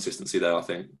long-term consistency there, I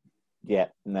think. Yeah,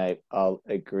 no, I'll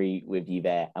agree with you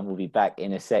there. And we'll be back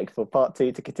in a sec for part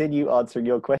 2 to continue answering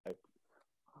your question.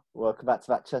 Welcome back to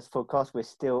That Chess Podcast. We're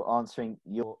still answering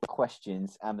your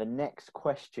questions. And the next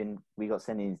question we got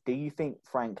sent in is, do you think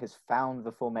Frank has found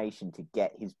the formation to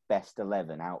get his best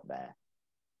 11 out there?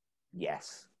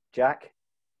 Yes. Jack?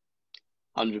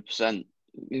 100%.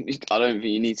 I don't think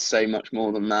you need to say much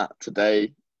more than that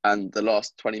today. And the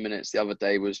last 20 minutes the other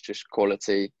day was just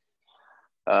quality.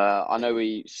 I know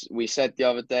we said the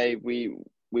other day we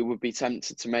would be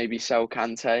tempted to maybe sell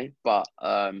Kante, but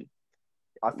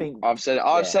I think I've said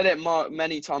it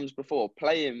many times before.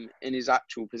 Play him in his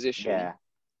actual position. Yeah,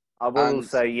 I will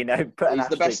also, put he's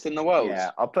the best in the world.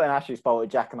 Yeah, I'll put an asterisk by what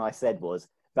Jack and I said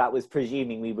that was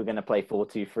presuming we were going to play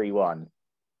 4-2-3-1.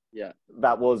 Yeah,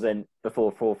 that wasn't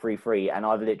before 4-3-3, and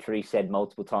I've literally said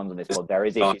multiple times on this pod there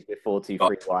is issues with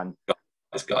 4-2-3-1.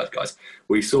 Guys,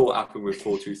 we saw what happened with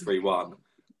 4-2-3-1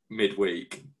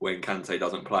 midweek when Kante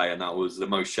doesn't play, and that was the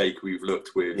most shaky we've looked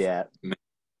with. Yeah,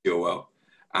 Chilwell.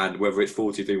 And whether it's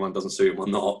 4-2-3-1 doesn't suit him or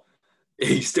not,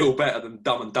 he's still better than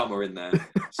Dumb and Dumber in there.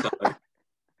 So,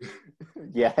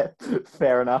 yeah,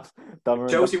 fair enough.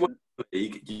 Chelsea won the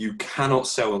league. You cannot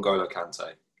sell N'Golo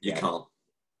Kante. You can't.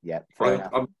 Yeah, fair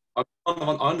enough. I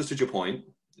understood your point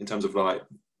in terms of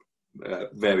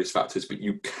various factors, but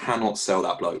you cannot sell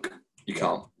that bloke. You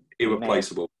can't.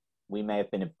 Irreplaceable. We may have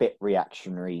been a bit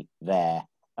reactionary there.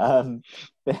 The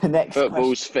next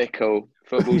Football's fickle.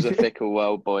 Football's a fickle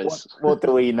world, boys. What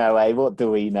do we know, eh? What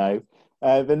do we know?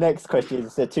 The next question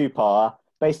is a two-parter.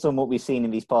 Based on what we've seen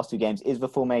in these past 2 games, is the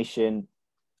formation,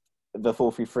 the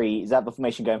 4-3-3, is that the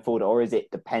formation going forward, or is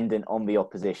it dependent on the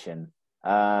opposition?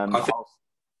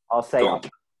 I'll say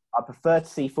I prefer to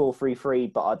see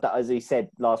 4-3-3, but as he said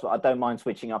last week, I don't mind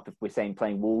switching up if we're saying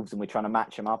playing Wolves and we're trying to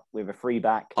match them up with a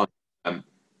 3-back.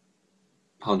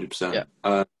 100%. Yeah.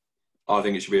 I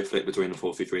think it should be a flip between the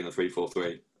 4-3-3 and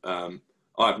the 3-4-3.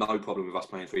 I have no problem with us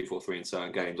playing 3-4-3 in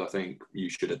certain games. I think you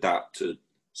should adapt to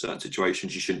certain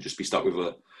situations. You shouldn't just be stuck with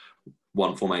a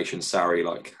one formation Sarri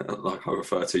like I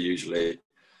refer to usually.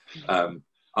 I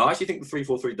actually think the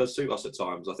 3-4-3 does suit us at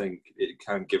times. I think it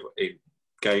can give in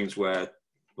games where,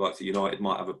 like the United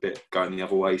might have a bit going the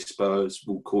other way, Spurs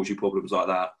will cause you problems like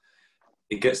that.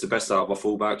 It gets the best out of our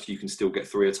fullbacks. You can still get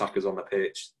 3 attackers on the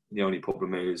pitch. The only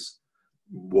problem is,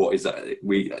 what is that?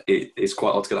 It's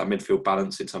quite hard to get that midfield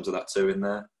balance in terms of that 2 in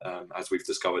there, as we've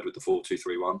discovered with the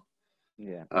 4-2-3-1.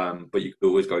 Yeah. But you could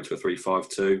always go to a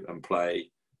 3-5-2 and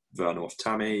play Werner off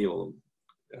Tammy, or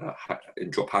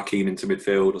and drop Hakim into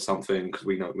midfield or something, because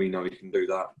we know you can do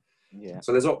that. Yeah.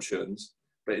 So there's options.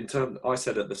 But in terms, I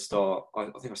said at the start, I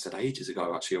think I said ages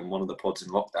ago actually on one of the pods in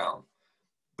lockdown,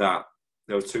 that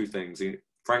there were 2 things.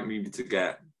 Frank needed to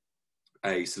get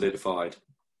a solidified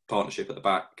partnership at the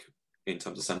back in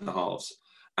terms of centre halves,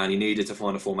 and he needed to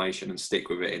find a formation and stick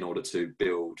with it in order to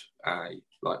build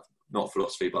not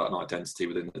philosophy but an identity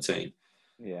within the team.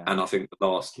 Yeah. And I think the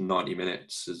last 90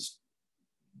 minutes has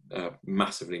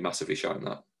massively shown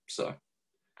that. So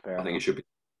I think it should be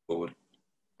forward.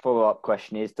 Follow-up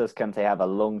question is, does Kante have a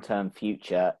long-term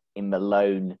future in the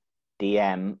loan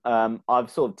DM? I've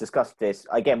sort of discussed this.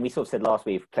 Again, we sort of said last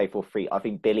week, play 4-3. I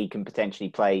think Billy can potentially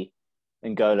play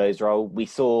N'Golo's role. We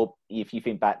saw, if you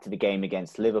think back to the game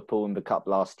against Liverpool in the Cup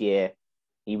last year,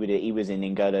 he was in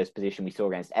N'Golo's position. We saw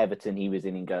against Everton, he was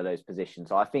in N'Golo's position.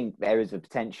 So I think there is the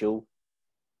potential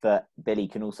that Billy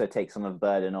can also take some of the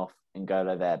burden off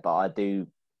N'Golo there. But I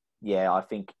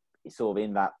think it's sort of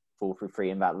in that 4-3-3,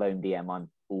 in that loan DM, I'm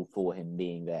all for him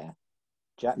being there.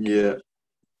 Jack? Yeah.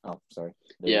 Oh, sorry.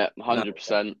 Yeah,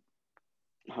 100%.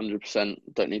 100%.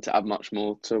 Don't need to add much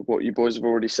more to what you boys have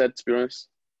already said, to be honest.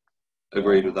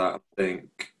 Agreed with that. I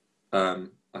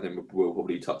think we'll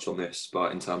probably touch on this,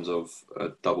 but in terms of a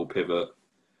double pivot,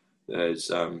 there's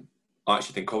I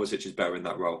actually think Kovacic is better in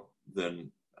that role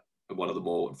than one of the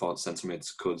more advanced centre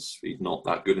mids, because he's not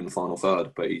that good in the final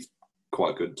third, but he's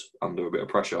quite good under a bit of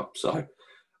pressure. So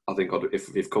I think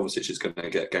if Kovacic is going to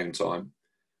get game time,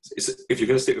 if you're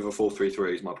going to stick with a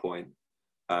 4-3-3, is my point.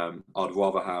 I'd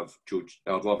rather have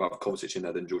Kovacic in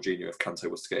there than Jorginho if Kante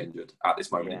was to get injured at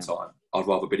this moment in time. I'd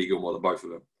rather Billy Gilmour than both of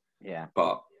them. Yeah.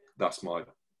 But that's my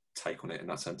take on it in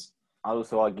that sense. I'd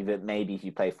also argue that maybe if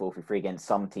you play 4-3-3 against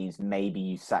some teams, maybe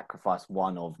you sacrifice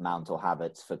one of Mount or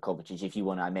Havertz for Kovacic if you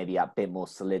want to maybe a bit more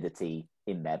solidity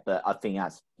in there. But I think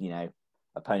that's,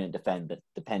 opponent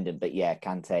dependent. But yeah,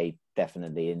 Kante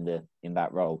definitely in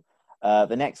that role.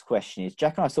 The next question is,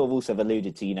 Jack and I sort of also have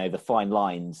alluded to, the fine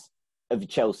lines of the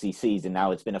Chelsea season.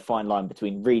 Now it's been a fine line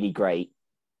between really great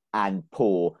and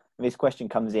poor. And this question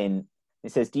comes in,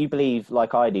 it says, do you believe,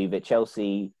 like I do, that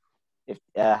Chelsea if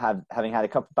having had a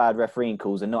couple of bad refereeing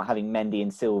calls and not having Mendy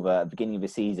and Silva at the beginning of the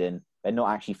season, they're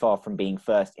not actually far from being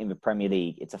first in the Premier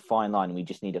League. It's a fine line, and we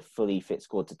just need a fully fit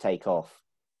squad to take off.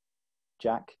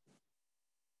 Jack?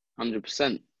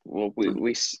 100%. Well,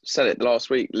 we said it last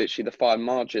week, literally the fine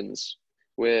margins.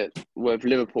 With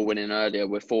Liverpool winning earlier,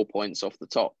 we're 4 points off the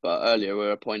top, but earlier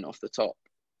we're a point off the top.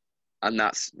 And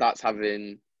that's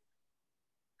having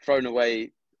thrown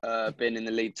away, been in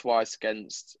the lead twice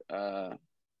against, from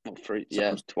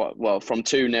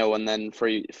 2-0 and then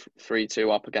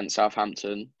 3-2 up against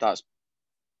Southampton. That's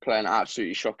playing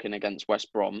absolutely shocking against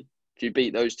West Brom. If you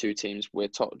beat those two teams, we're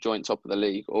joint top of the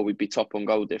league, or we'd be top on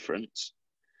goal difference.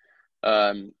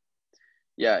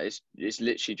 It's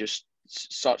literally just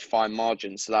such fine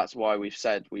margins. So that's why we've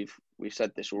said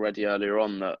this already earlier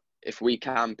on, that if we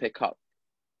can pick up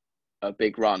a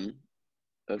big run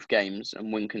of games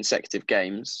and win consecutive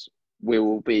games, we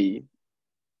will be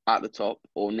at the top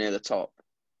or near the top,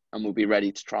 and we'll be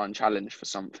ready to try and challenge for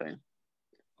something.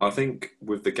 I think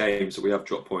with the games that we have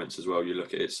dropped points as well, you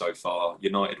look at it so far,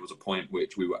 United was a point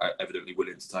which we were evidently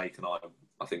willing to take, and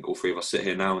I think all three of us sit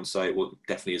here now and say, well, it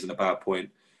definitely isn't a bad point.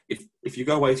 If you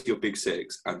go away to your big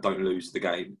six and don't lose the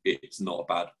game, it's not a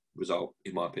bad result,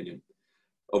 in my opinion.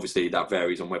 Obviously, that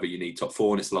varies on whether you need top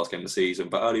four and it's the last game of the season,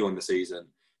 but early on in the season,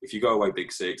 if you go away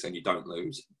big six and you don't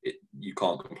lose, you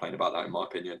can't complain about that, in my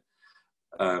opinion.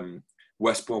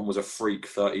 West Brom was a freak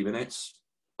 30 minutes.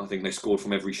 I think they scored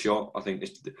from every shot. I think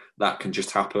that can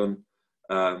just happen.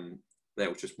 There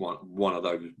was just one of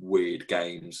those weird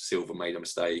games. Silva made a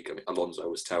mistake. I mean, Alonso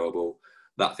was terrible.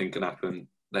 That thing can happen.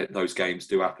 Those games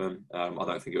do happen. I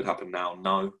don't think it would happen now.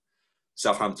 No.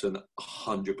 Southampton,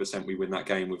 100% we win that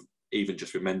game with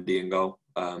Mendy in goal.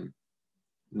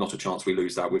 Not a chance we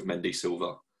lose that with Mendy,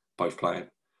 Silva both playing.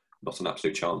 Not an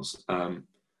absolute chance.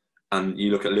 And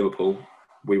you look at Liverpool,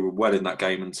 we were well in that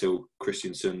game until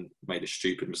Christensen made a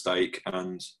stupid mistake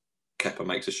and Kepa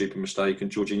makes a stupid mistake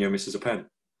and Jorginho misses a pen.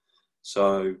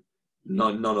 So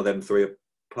none of them three are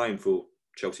playing for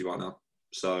Chelsea right now.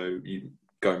 So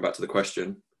going back to the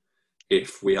question,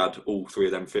 if we had all three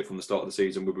of them fit from the start of the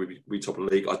season, would we be top of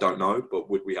the league? I don't know, but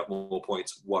would we have more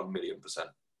points? 1,000,000%.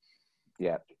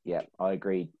 Yeah, I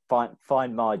agree.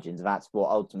 Fine margins. That's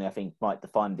what ultimately I think might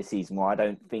define the season, where I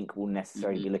don't think we'll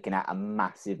necessarily be looking at a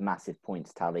massive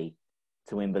points tally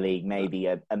to win the league. Maybe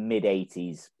a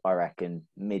mid-80s, I reckon,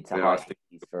 mid to high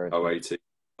 80s for 80,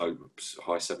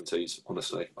 high 70s.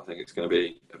 Honestly, I think it's going to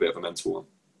be a bit of a mental one.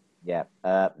 Yeah.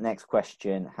 Next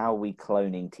question: how are we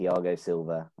cloning Thiago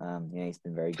Silva? He's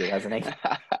been very good, hasn't he?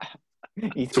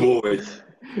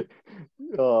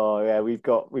 Oh yeah, we've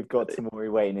got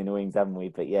Tomori waiting in the wings, haven't we?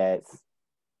 But yeah,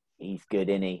 he's good,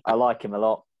 isn't he? I like him a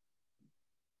lot.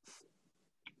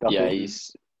 Yeah,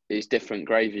 he's different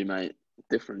gravy, mate.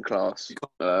 Different class. You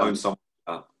can't own someone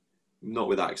like that. Not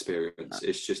with that experience. No.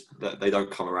 It's just that they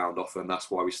don't come around often.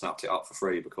 That's why we snapped it up for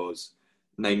free, because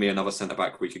name me another centre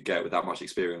back we could get with that much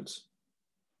experience.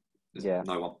 There's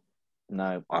no one.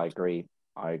 No, I agree.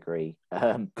 Right.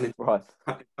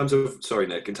 In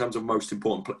terms of most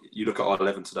important, you look at our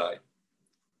 11 today.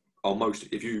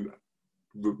 If you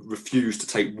refuse to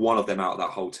take one of them out of that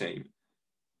whole team,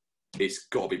 it's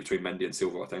got to be between Mendy and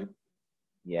Silva, I think.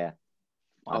 Yeah,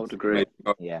 I would agree.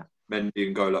 Mendy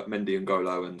and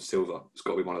Golo and Silva. It's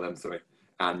got to be one of them three,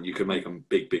 and you can make a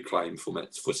big claim for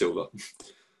Silva.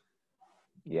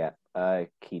 Yeah,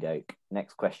 okie doke.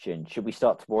 Next question. Should we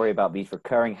start to worry about these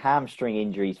recurring hamstring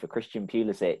injuries for Christian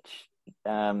Pulisic?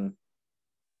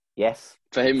 Yes.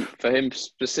 For him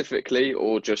specifically,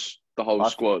 or just the whole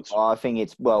squad? I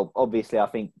think obviously, I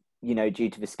think, due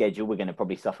to the schedule, we're going to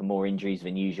probably suffer more injuries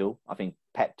than usual. I think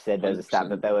Pep said there's a stat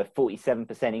that there were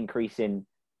 47% increase in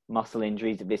muscle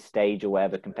injuries at this stage or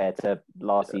whatever compared to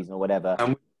last season or whatever. And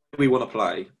when we want to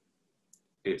play,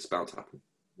 it's bound to happen.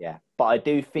 Yeah, but I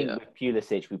do think with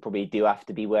Pulisic, we probably do have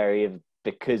to be wary of,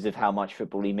 because of how much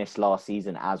football he missed last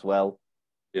season as well.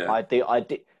 Yeah, I do.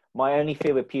 My only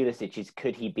fear with Pulisic is,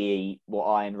 could he be what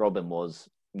Arjen Robben was?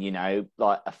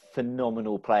 Like a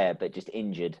phenomenal player, but just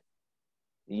injured.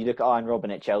 You look at Arjen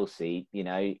Robben at Chelsea.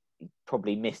 He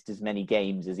probably missed as many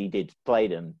games as he did play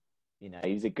them.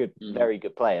 He's a very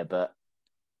good player, but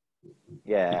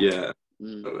yeah.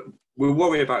 We'll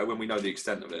worry about it when we know the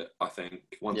extent of it, I think.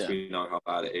 Once we know how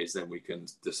bad it is, then we can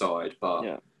decide.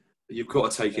 But you've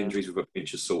got to take injuries with a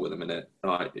pinch of salt at the minute.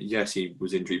 Yes, he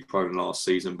was injury prone last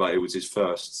season, but it was his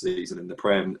first season in the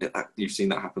Prem. You've seen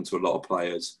that happen to a lot of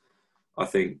players. I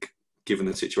think, given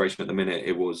the situation at the minute,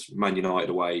 it was Man United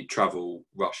away, travel,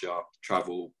 Russia,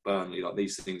 travel, Burnley. Like,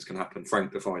 these things can happen.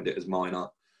 Frank defined it as minor.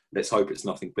 Let's hope it's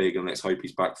nothing big, and let's hope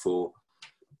he's back for,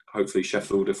 hopefully,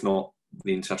 Sheffield, if not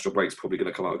the international break's probably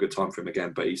going to come out a good time for him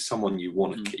again. But he's someone you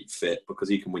want to keep fit because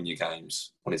he can win you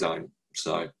games on his own.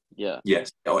 So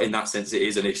yes, in that sense, it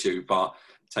is an issue, but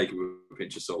take it with a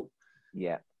pinch of salt.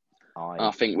 Yeah,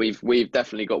 I think we've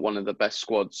definitely got one of the best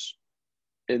squads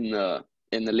in the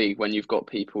league when you've got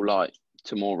people like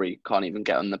Tomori can't even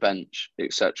get on the bench,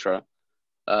 etc.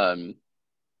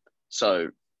 So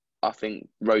I think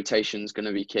rotation is going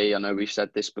to be key. I know we've said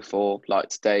this before, like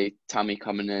today, Tammy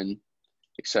coming in,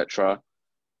 etc.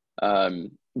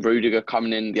 Rudiger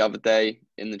coming in the other day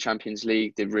in the Champions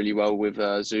League did really well with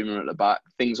Zuma at the back.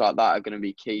 Things like that are going to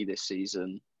be key this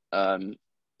season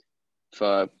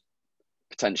for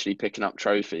potentially picking up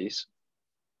trophies.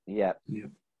 Yeah.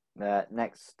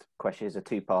 Next question is a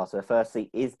two-parter. Firstly,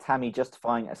 is Tammy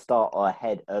justifying a start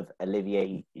ahead of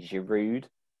Olivier Giroud?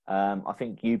 I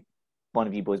think one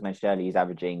of you boys mentioned earlier, he's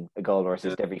averaging a goal or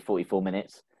assist every 44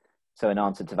 minutes. So in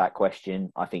answer to that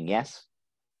question, I think yes.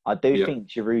 I do think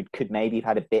Giroud could maybe have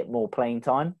had a bit more playing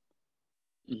time.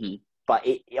 Mm-hmm. But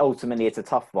ultimately, it's a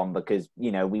tough one because,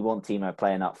 we want Timo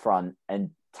playing up front.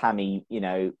 And Tammy,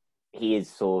 he is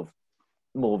sort of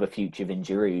more of a future than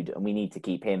Giroud. And we need to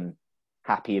keep him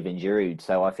happier than Giroud.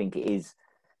 So I think it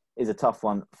is a tough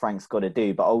one Frank's got to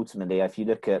do. But ultimately, if you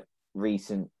look at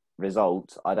recent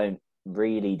results, I don't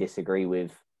really disagree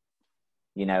with,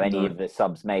 any of the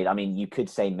subs made. I mean, you could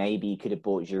say maybe he could have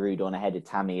brought Giroud on ahead of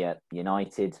Tammy at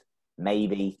United,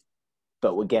 maybe.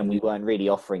 But again, we weren't really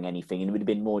offering anything, and it would have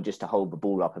been more just to hold the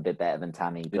ball up a bit better than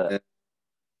Tammy. But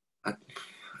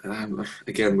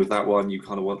again, with that one, you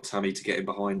kind of want Tammy to get in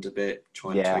behind a bit,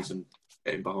 try and chase and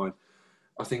get in behind.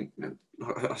 I think,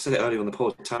 I said it earlier on the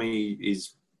pod, Tammy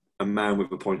is a man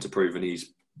with a point to prove, and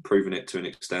he's proven it to an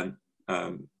extent.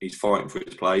 He's fighting for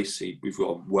his place. We've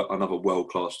got another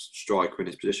world-class striker in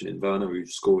his position in Werner,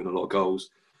 who's scoring a lot of goals.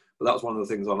 But that was one of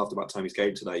the things I loved about Tammy's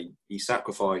game today. He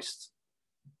sacrificed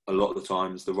a lot of the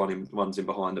times the runs in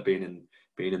behind, the being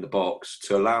in the box,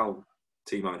 to allow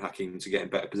Timo and Hakim to get in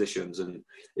better positions. And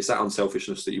it's that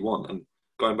unselfishness that you want. And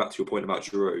going back to your point about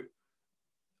Giroud,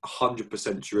 100%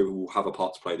 Giroud will have a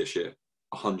part to play this year.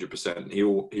 100%.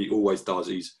 He always does.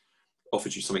 He's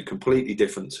offered you something completely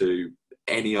different to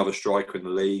any other striker in the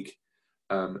league.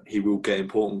 He will get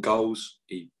important goals.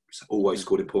 He's always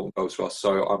scored important goals for us.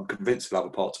 So I'm convinced he'll have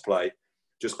a part to play.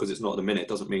 Just because it's not at the minute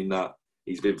doesn't mean that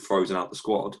he's been frozen out the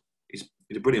squad. He's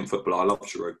a brilliant footballer. I love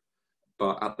Giroud.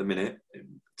 But at the minute,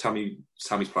 Tammy's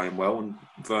playing well, and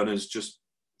Werner's just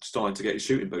starting to get his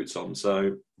shooting boots on.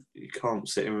 So you can't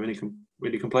sit and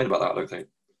really complain about that, I don't think.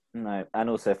 No, and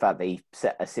also the fact that he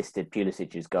assisted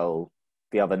Pulisic's goal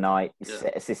the other night,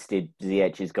 assisted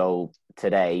Ziyech's goal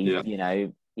today.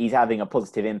 He's having a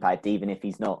positive impact, even if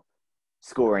he's not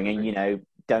scoring. And,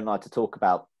 don't like to talk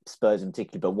about Spurs in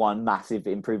particular, but one massive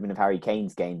improvement of Harry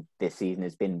Kane's game this season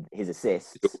has been his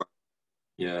assists.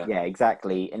 Yeah,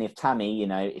 exactly. And if Tammy,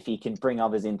 if he can bring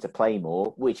others into play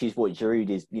more, which is what Giroud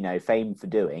is, famed for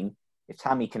doing, if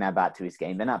Tammy can add that to his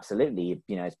game, then absolutely,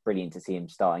 it's brilliant to see him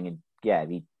starting. And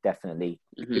he definitely...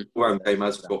 His game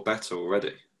has got better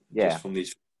already. Yeah. Just from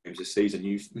these games this season.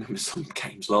 You remember some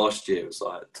games last year, it was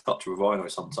like a touch of a rhino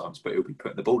sometimes, but he'll be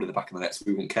putting the ball in the back of the net, so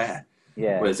we wouldn't care.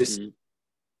 Yeah. Whereas this man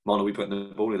will be putting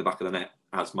the ball in the back of the net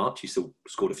as much. He still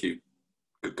scored a few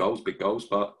good goals, big goals,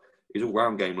 but his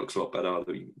all-round game looks a lot better.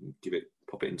 You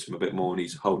pop it into him a bit more, and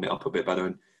he's holding it up a bit better.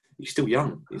 And he's still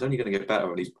young. He's only going to get better,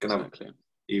 and he's going to have.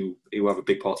 He'll have a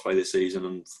big part to play this season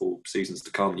and for seasons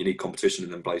to come. You need competition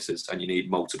in them places, and you need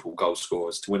multiple goal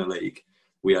scorers to win a league.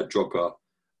 We had Drogba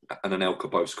and Anelka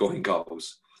both scoring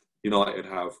goals. United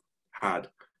have had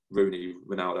Rooney,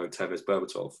 Ronaldo, Tevez,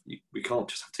 Berbatov. We can't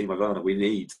just have Timo Werner. We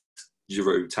need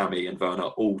Giroud, Tammy and Werner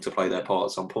all to play their part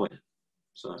at some point.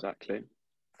 So exactly.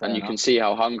 And you can see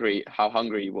how hungry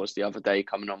he was the other day,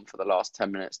 coming on for the last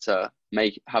 10 minutes to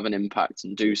have an impact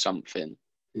and do something.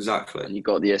 Exactly. And you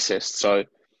got the assist. So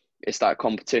it's that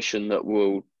competition that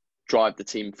will drive the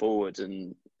team forward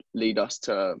and lead us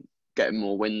to getting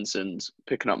more wins and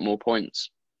picking up more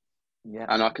points. Yeah.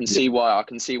 And I can see why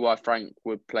Frank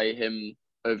would play him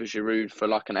over Giroud for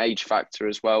like an age factor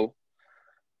as well.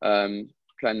 Playing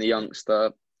the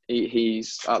youngster,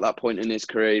 he's at that point in his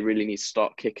career, he really needs to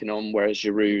start kicking on, whereas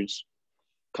Giroud's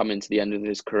coming to the end of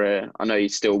his career. I know he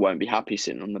still won't be happy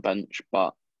sitting on the bench,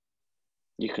 but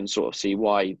you can sort of see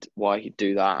why he'd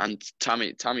do that. And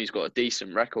Tammy's got a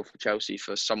decent record for Chelsea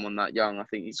for someone that young. I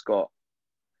think he's got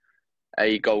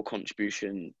a goal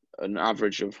contribution, an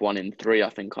average of 1 in 3, I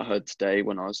think I heard today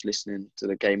when I was listening to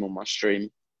the game on my stream.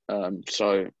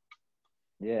 So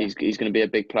he's going to be a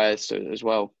big player as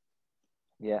well.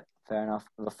 Yeah, fair enough.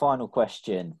 The final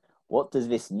question. What does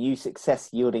this new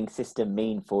success-yielding system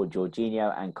mean for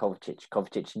Jorginho and Kovacic?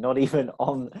 Kovacic not even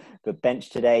on the bench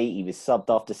today. He was subbed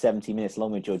after 70 minutes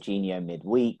along with Jorginho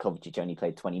midweek. Kovacic only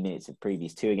played 20 minutes of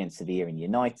previous 2 against Sevilla and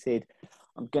United.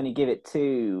 I'm going to give it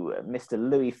to Mr.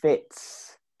 Louis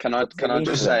Fitz. Can I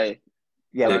just say?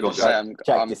 Yeah, I'm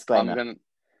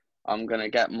gonna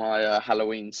get my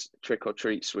Halloween trick or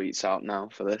treat sweets out now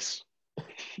for this.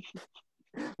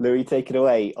 Louis, take it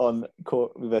away on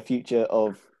the future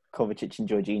of Kovacic and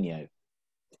Jorginho.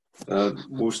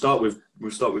 We'll start with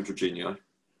Jorginho.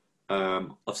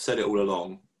 I've said it all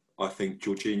along. I think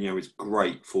Jorginho is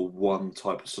great for one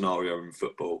type of scenario in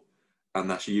football, and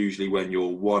that's usually when you're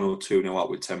 1 or 2-0 up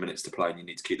with 10 minutes to play and you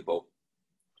need to keep the ball.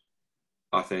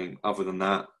 I think other than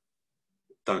that,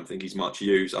 don't think he's much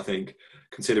use. I think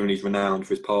considering he's renowned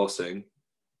for his passing,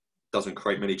 doesn't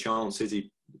create many chances.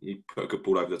 He put a good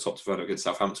ball over the top to Werner against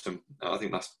Southampton. I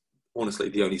think that's honestly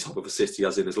the only type of assist he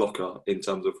has in his locker in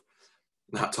terms of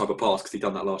that type of pass, because he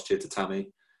done that last year to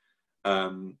Tammy.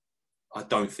 I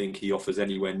don't think he offers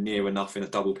anywhere near enough in a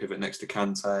double pivot next to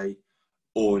Kante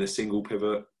or in a single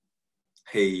pivot.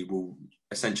 He will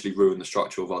essentially ruin the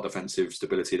structure of our defensive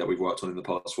stability that we've worked on in the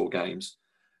past 4 games,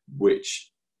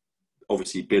 which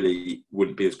obviously Billy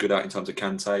wouldn't be as good at in terms of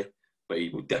Kante, but he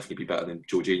would definitely be better than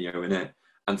Jorginho in it.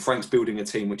 And Frank's building a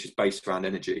team which is based around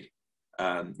energy.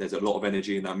 There's a lot of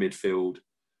energy in that midfield,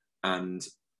 and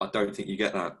I don't think you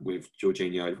get that with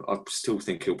Jorginho. I still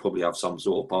think he'll probably have some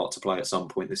sort of part to play at some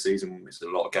point this season. It's a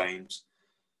lot of games,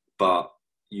 but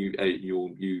you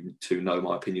two know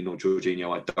my opinion on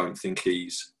Jorginho. I don't think you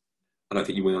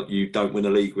don't win a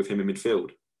league with him in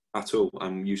midfield at all.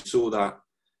 And you saw that.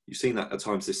 You've seen that at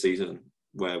times this season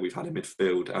where we've had a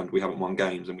midfield and we haven't won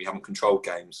games and we haven't controlled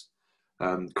games.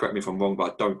 Correct me if I'm wrong,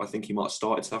 but I think he might have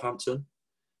started Southampton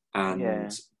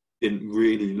and didn't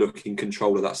really look in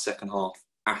control of that second half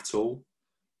at all.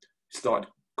 Started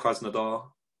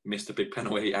Krasnodar, missed a big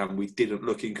penalty, and we didn't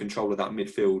look in control of that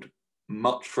midfield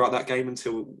much throughout that game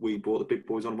until we brought the big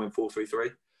boys on and went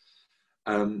 4-3-3.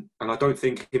 And I don't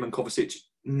think him and Kovacic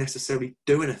necessarily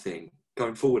do anything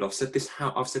going forward. I've said this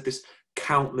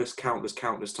countless times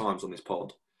on this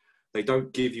pod. They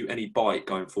don't give you any bite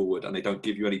going forward, and they don't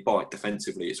give you any bite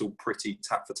defensively. It's all pretty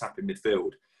tap for tap in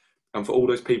midfield. And for all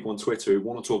those people on Twitter who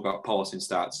want to talk about passing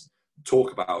stats,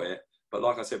 talk about it. But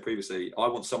like I said previously, I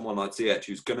want someone like Ziyech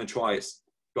who's going to try it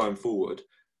going forward.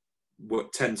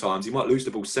 Work 10 times. You might lose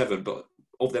the ball 7, but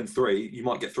of them 3, you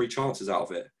might get 3 chances out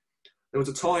of it. There was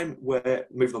a time where,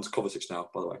 moving on to Kovacic now,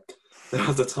 by the way, there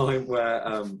was a time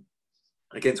where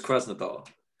against Krasnodar,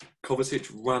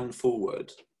 Kovacic ran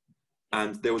forward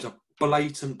and there was a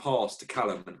blatant pass to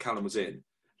Callum and Callum was in,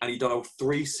 and he done a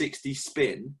 360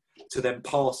 spin to then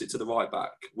pass it to the right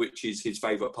back, which is his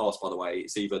favourite pass, by the way.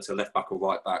 It's either to left back or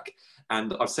right back.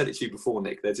 And I've said it to you before,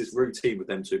 Nick, there's this routine with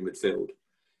them two in midfield.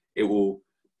 It will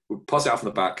pass it out from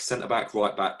the back, centre back,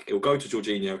 right back. It will go to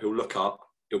Jorginho, he'll look up,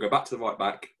 he'll go back to the right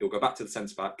back, he'll go back to the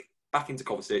centre back into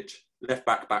Kovacic, left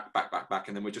back, back,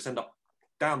 and then we'll just end up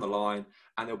down the line,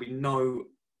 and there'll be no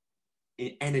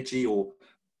energy or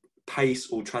pace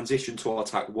or transition to our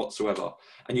attack whatsoever.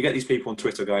 And you get these people on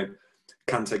Twitter going,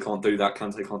 Kante can't do that,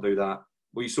 Kante can't do that.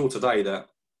 Well, you saw today that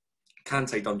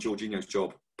Kante done Jorginho's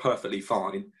job perfectly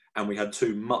fine, and we had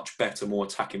 2 much better, more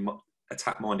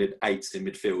attack-minded 8s in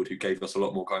midfield who gave us a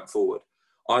lot more going forward.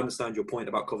 I understand your point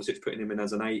about Kovacic putting him in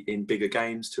as an 8 in bigger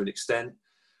games to an extent,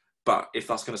 but if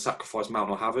that's going to sacrifice Mount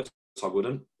or Havertz, I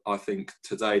wouldn't. I think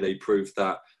today they proved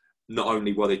that not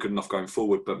only were they good enough going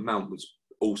forward, but Mount was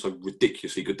also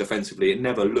ridiculously good defensively. It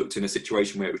never looked in a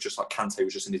situation where it was just like Kante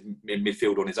was just in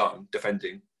midfield on his own,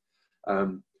 defending.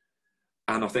 And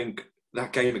I think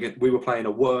that game, again, we were playing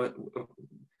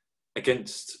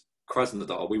against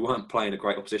Krasnodar. We weren't playing a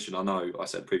great opposition. I know I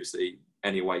said previously,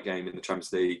 any away game in the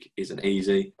Champions League isn't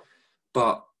easy.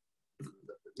 But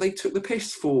they took the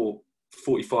piss for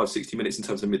 45, 60 minutes in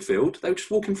terms of midfield. They were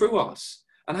just walking through us.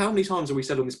 And how many times have we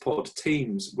said on this pod,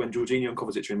 teams, when Jorginho and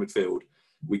Kovacic are in midfield,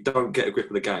 we don't get a grip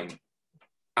of the game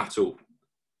at all.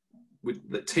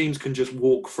 The teams can just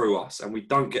walk through us and we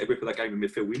don't get a grip of that game in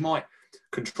midfield. We might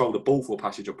control the ball for a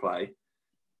passage of play,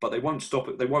 but they won't stop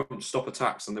it. They won't stop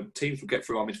attacks, and the teams will get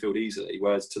through our midfield easily.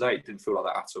 Whereas today it didn't feel like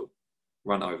that at all.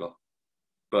 Run over.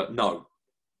 But no,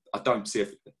 I don't see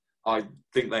if I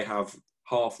think they have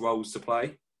half roles to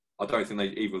play. I don't think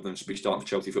either of them should be starting for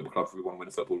Chelsea Football Club if we want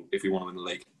to win if we want to win the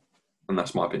league. And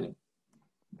that's my opinion.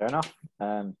 Fair enough.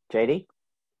 JD?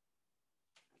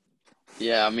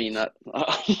 Yeah, I mean, I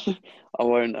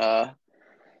won't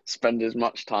spend as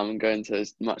much time and go into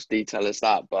as much detail as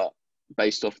that, but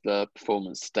based off the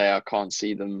performance today, I can't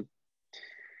see them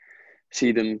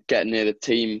get near the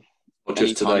team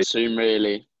just anytime today. soon,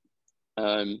 really.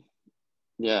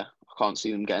 Yeah, I can't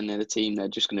see them getting near the team. They're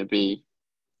just going to be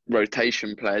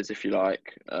rotation players, if you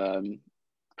like,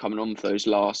 coming on for those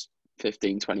last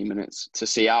 15, 20 minutes to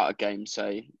see out a game,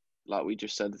 say, like we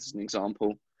just said, this is an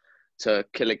example, to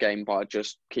kill a game by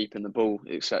just keeping the ball,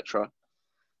 etc.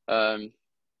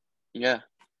 Yeah,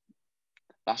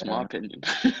 that's my opinion.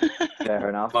 Fair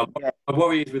enough. My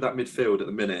worry is with that midfield at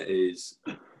the minute is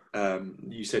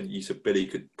you said Billy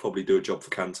could probably do a job for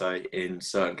Kante in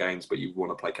certain games, but you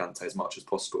want to play Kante as much as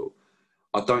possible.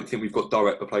 I don't think we've got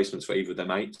direct replacements for either of their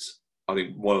mates. I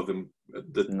think one of them,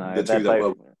 the two that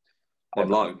were on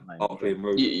loan, Barkley and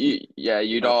Ruben.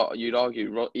 You'd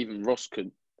argue even Ross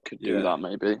could do that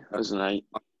maybe as an 8.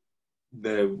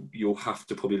 You'll have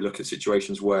to probably look at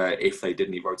situations where if they did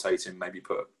need rotating, maybe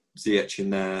put Ziyech in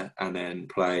there and then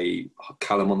play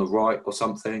Callum on the right or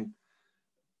something,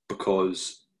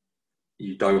 because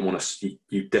you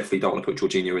definitely don't want to put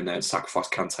Jorginho in there and sacrifice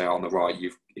Kante out on the right.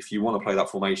 If you want to play that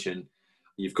formation,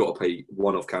 you've got to play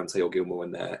one of Kante or Gilmour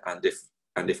in there, and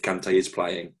if Kante is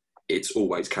playing, it's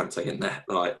always Kante in there.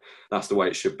 Like, that's the way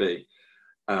it should be.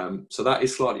 So that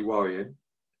is slightly worrying.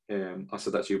 I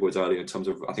said that to you boys earlier in terms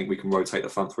of, I think we can rotate the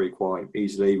front three quite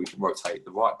easily. We can rotate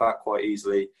the right back quite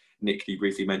easily. Nick, you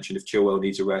briefly mentioned if Chilwell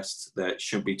needs a rest, there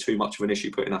shouldn't be too much of an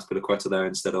issue putting Azpilicueta there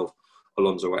instead of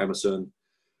Alonso or Emerson.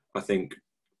 I think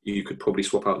you could probably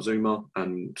swap out Zuma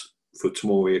and for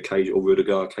Tomori or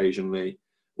Rudiger occasionally,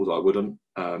 although I wouldn't.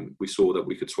 We saw that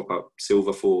we could swap out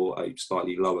Silva for a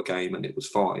slightly lower game and it was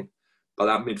fine. But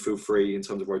that midfield three in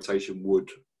terms of rotation would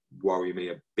worry me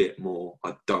a bit more.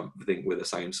 I don't think we're the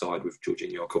same side with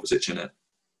Jorginho or Kovacic in it.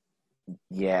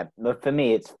 Yeah, but for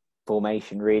me, it's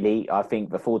formation, really. I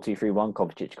think the 4-2-3-1,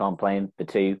 Kovacic can't play in the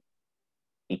 2.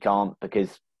 He can't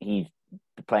because he's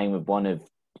playing with one of,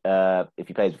 if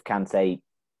he plays with Kante,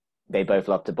 they both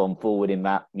love to bomb forward in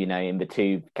that, in the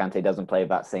 2. Kante doesn't play with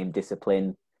that same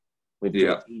discipline. With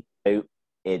Jorginho,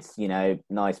 it's,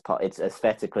 nice. It's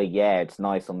aesthetically, it's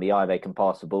nice on the eye. They can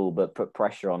pass the ball, but put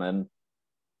pressure on them,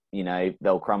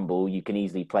 they'll crumble. You can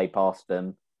easily play past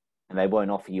them and they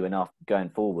won't offer you enough going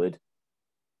forward.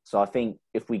 So I think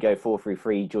if we go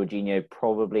 4-3-3,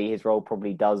 Jorginho his role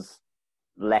probably does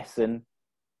lessen.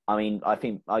 I mean,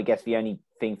 I guess the only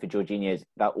thing for Jorginho is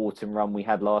that autumn run we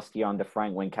had last year under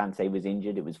Frank when Kante was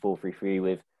injured. It was 4-3-3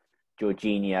 with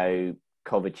Jorginho,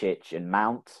 Kovacic and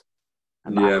Mount.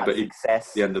 And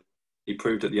success. He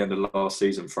proved at the end of last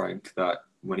season, Frank, that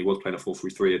when he was playing a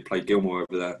 4-3-3, he'd play Gilmour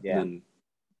over there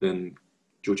than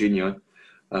Jorginho.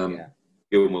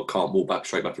 Gilmour can't walk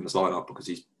straight back in this lineup because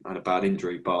he's had a bad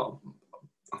injury. But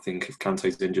I think if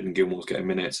Kante's injured and Gilmour's getting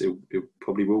minutes, it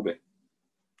probably will be.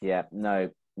 Yeah, no,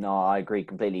 I agree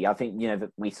completely. I think,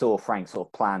 that we saw Frank's sort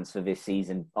of plans for this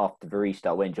season after the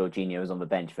restart when Jorginho was on the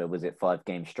bench for, was it 5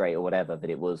 games straight or whatever,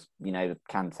 but it was,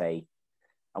 Kante,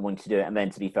 I wanted to do it. And then,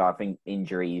 to be fair, I think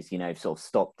injuries, sort of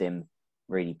stopped him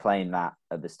really playing that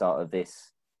at the start of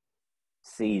this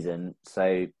season.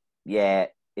 So,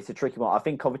 it's a tricky one. I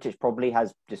think Kovacic probably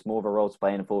has just more of a role to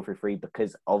play in a 4-3-3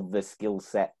 because of the skill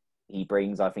set he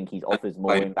brings. I think he offers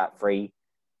more in that 3.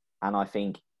 And I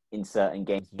think in certain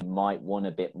games, you might want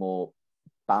a bit more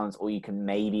balance, or you can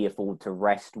maybe afford to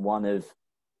rest one of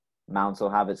Mount or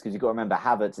Havertz, because you've got to remember,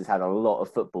 Havertz has had a lot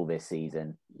of football this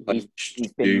season. He's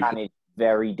been managed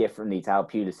very differently to how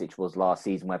Pulisic was last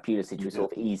season, where Pulisic was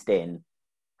sort of eased in.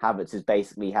 Havertz has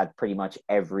basically had pretty much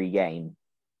every game.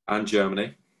 And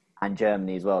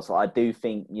Germany as well. So I do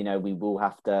think, we will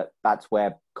have to, that's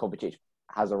where Kovacic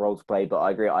has a role to play, but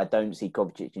I agree, I don't see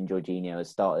Kovacic and Jorginho as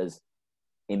starters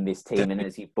in this team. And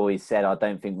as you boys said, I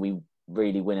don't think we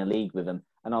really win a league with them.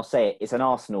 And I'll say it's an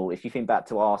Arsenal. If you think back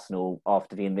to Arsenal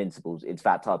after the Invincibles, it's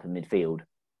that type of midfield.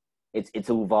 It's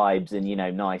all vibes and,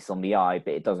 nice on the eye,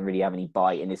 but it doesn't really have any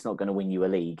bite and it's not going to win you a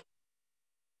league.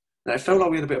 Now, it felt like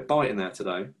we had a bit of bite in there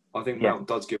today. I think Mount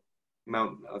does give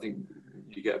Mount. I think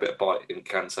you get a bit of bite in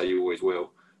Kante, you always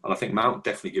will. And I think Mount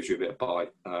definitely gives you a bit of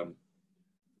bite.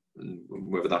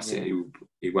 Whether that's it,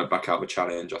 he went back out of a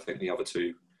challenge. I think the other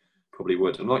two probably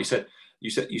would. And like you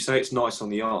say it's nice on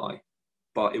the eye,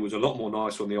 but it was a lot more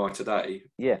nice on the eye today.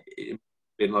 Yeah,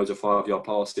 in loads of 5-yard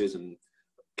passes and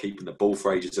keeping the ball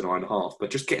for ages an hour and a half. But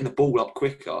just getting the ball up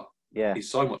quicker is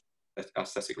so much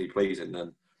aesthetically pleasing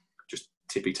than just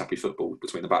tippy-tappy football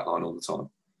between the back line all the time.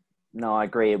 No, I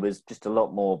agree. It was just a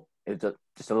lot more. It was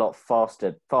just a lot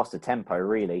faster tempo,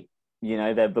 really.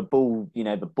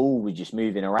 The ball was just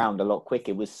moving around a lot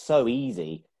quicker. It was so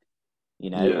easy.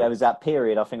 There was that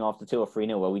period, I think, after 2 or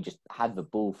 3-0 where we just had the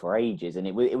ball for ages, and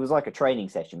it was like a training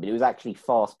session, but it was actually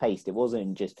fast paced. It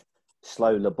wasn't just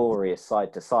slow, laborious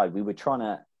side to side. We were trying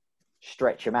to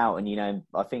stretch him out. And, you know,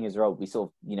 I think as well, we sort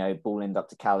of, you know, ball ended up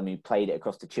to Callum, who played it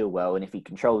across to Chilwell. And if he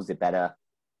controls it better,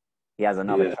 he has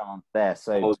another chance there.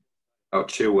 So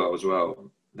Chilwell as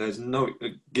well. There's no,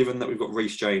 given that we've got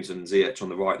Reece James and Ziyech on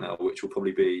the right now, which will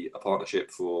probably be a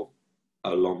partnership for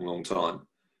a long, long time.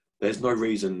 There's no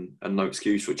reason and no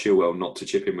excuse for Chilwell not to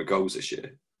chip in with goals this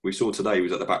year. We saw today he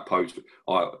was at the back post.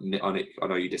 I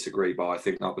know you disagree, but I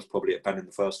think that was probably at Ben in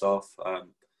the first half.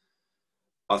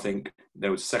 I think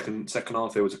there was second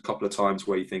half. There was a couple of times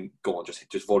where you think, go on,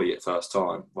 just volley it first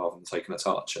time rather than taking a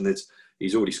touch. And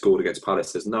he's already scored against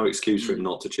Palace. There's no excuse for him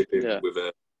not to chip in with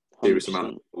a serious 100%.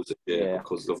 Amount of goals this year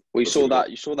because of. You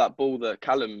saw that ball that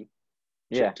Callum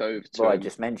chipped over to. Well, I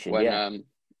just mentioned, when,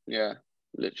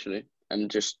 literally, and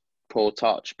just poor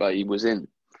touch, but he was in.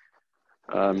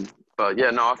 But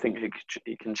yeah, no, I think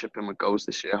he can chip in with goals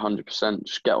this year, 100%.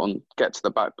 Just get to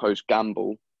the back post,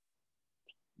 gamble.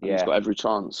 Yeah, he's got every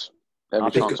chance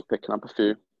of picking up a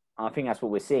few. I think that's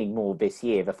what we're seeing more this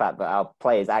year. The fact that our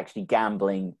players actually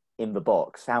gambling in the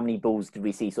box. How many goals did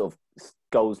we see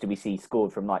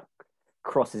scored from like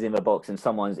crosses in the box and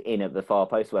someone's in at the far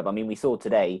post? Web. I mean, we saw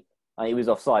today. It was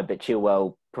offside, but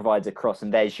Chilwell provides a cross,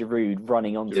 and there's Giroud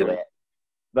running onto it.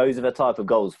 Those are the type of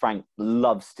goals Frank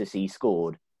loves to see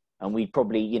scored. And we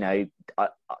probably, you know,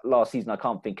 last season I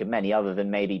can't think of many other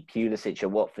than maybe Pulisic at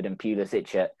Watford and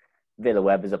Pulisic at Villa,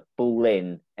 where there's a ball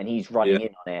in and he's running in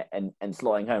on it and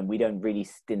slotting home. We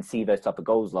didn't see those type of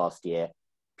goals last year,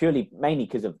 mainly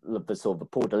because of the sort of the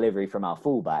poor delivery from our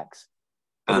fullbacks.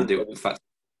 And the fact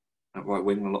at right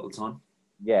wing a lot of the time.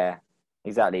 Yeah,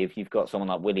 exactly. If you've got someone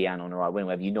like Willian on the right wing,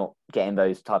 where you're not getting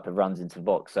those type of runs into the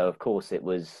box. So, of course,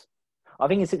 I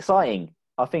think it's exciting.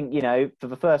 I think, you know, for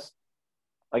the first,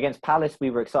 against Palace, we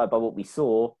were excited by what we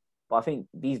saw. But I think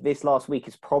this last week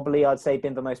has probably, I'd say,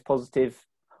 been the most positive.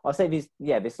 I'd say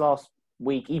this last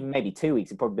week, even maybe 2 weeks,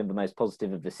 have probably been the most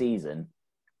positive of the season.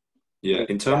 Yeah,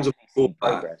 in terms of a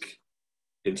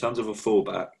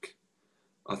fullback,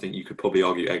 I think you could probably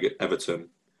argue Everton.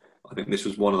 I think this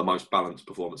was one of the most balanced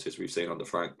performances we've seen under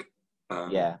Frank.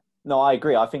 No, I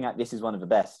agree. I think that this is one of the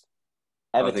best.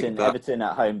 Everton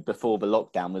at home before the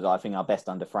lockdown was, I think, our best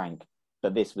under Frank,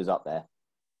 but this was up there.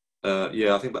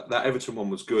 I think that Everton one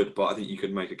was good, but I think you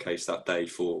could make a case that day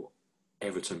for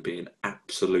Everton being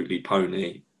absolutely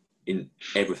pony in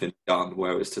everything done,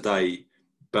 whereas today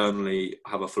Burnley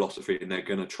have a philosophy and they're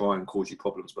going to try and cause you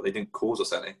problems, but they didn't cause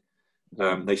us any.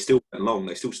 They still went long.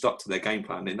 They still stuck to their game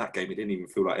plan. In that game, it didn't even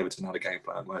feel like Everton had a game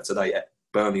plan, where today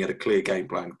Burnley had a clear game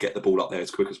plan, get the ball up there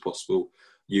as quick as possible,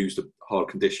 use the hard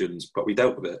conditions, but we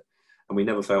dealt with it and we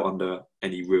never felt under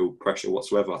any real pressure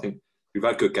whatsoever. I think we've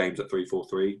had good games at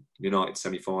 3-4-3, United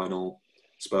semi-final,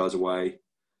 Spurs away,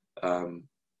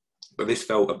 but this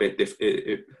felt a bit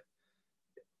different.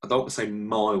 I don't want to say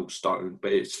milestone,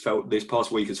 but this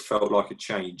past week has felt like a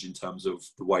change in terms of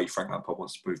the way Frank Lampard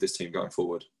wants to move this team going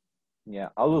forward. Yeah,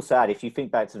 I'll also add, if you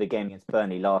think back to the game against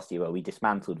Burnley last year where we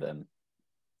dismantled them.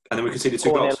 And then we conceded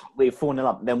 2 goals. We were 4-0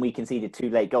 up, then we conceded 2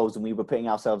 late goals and we were putting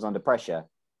ourselves under pressure.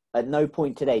 At no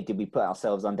point today did we put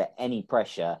ourselves under any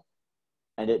pressure.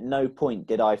 And at no point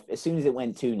did as soon as it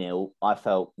went 2-0, I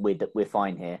felt we're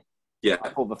fine here. Yeah. I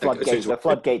thought the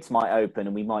floodgates might open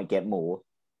and we might get more.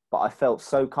 But I felt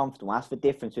so comfortable. That's the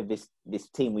difference with this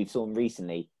team we've seen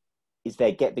recently, is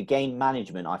the game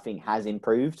management, I think, has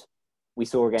improved. We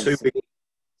saw against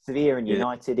Sevilla and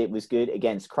United, it was good.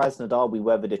 Against Krasnodar, we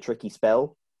weathered a tricky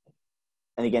spell.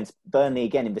 And against Burnley,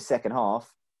 again, in the second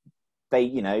half, they,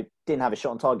 you know, didn't have a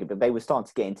shot on target, but they were starting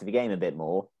to get into the game a bit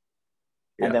more.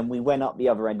 Yeah. And then we went up the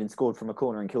other end and scored from a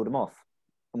corner and killed them off.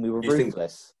 And we were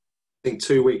ruthless. I think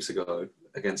 2 weeks ago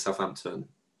against Southampton,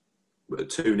 a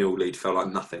 2-0 lead felt like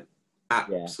nothing.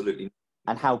 Absolutely. Yeah.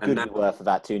 And how good we were for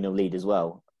that 2-0 lead as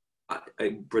well.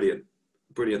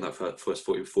 Brilliant that first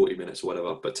 40 minutes or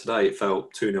whatever. But today it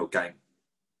felt 2-0 game,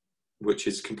 which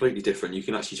is completely different. You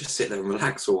can actually just sit there and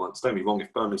relax for once. Don't be wrong,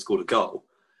 if Burnley scored a goal,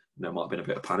 there might have been a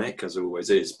bit of panic, as there always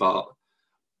is. But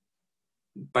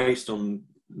based on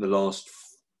the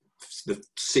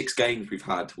 6 games we've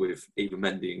had with even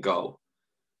Mendy in goal,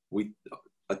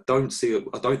 I don't think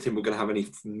we're going to have any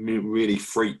really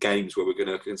freak games where we're going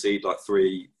to concede like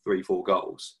 3-4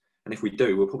 goals. And if we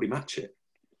do, we'll probably match it.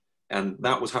 And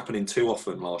that was happening too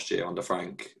often last year under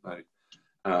Frank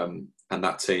and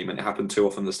that team. And it happened too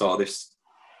often at the start of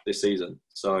this season.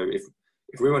 So if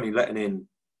we're only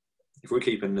if we're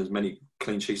keeping as many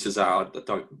clean sheets as that,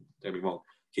 don't get me wrong,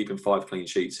 keeping 5 clean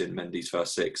sheets in Mendy's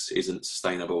first 6 isn't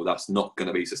sustainable. That's not going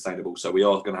to be sustainable. So we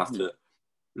are going to have to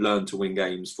learn to win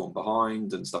games from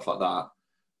behind and stuff like that.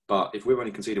 But if we're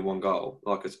only conceding 1 goal,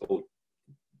 or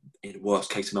in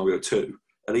worst case scenario 2,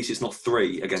 at least it's not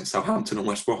 3 against Southampton and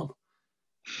West Brom.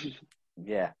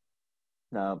 Yeah.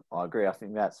 No, I agree. I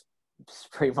think that's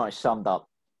pretty much summed up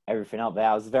everything up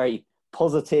there. It was a very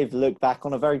positive look back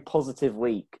on a very positive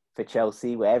week for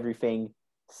Chelsea, where everything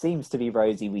seems to be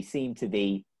rosy. We seems to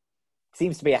be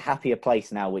a happier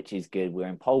place now, which is good. We're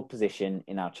in pole position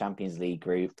in our Champions League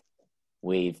group.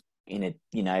 We've in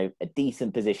a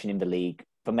decent position in the league.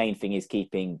 The main thing is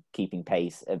keeping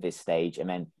pace at this stage, and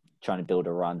then trying to build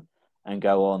a run and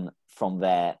go on from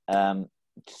there.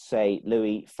 Say,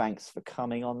 Louis, thanks for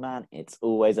coming on, man. It's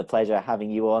always a pleasure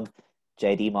having you on.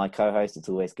 JD, my co-host, it's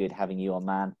always good having you on,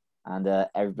 man. And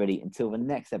everybody, until the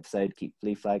next episode, keep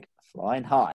Blue Flag flying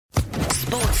high.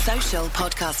 Sports Social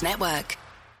Podcast Network.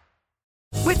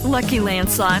 With Lucky Land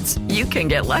Slots, you can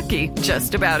get lucky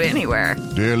just about anywhere.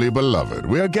 Dearly beloved,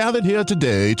 we are gathered here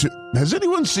today to... Has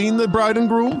anyone seen the bride and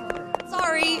groom?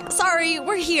 Sorry,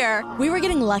 we're here. We were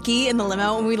getting lucky in the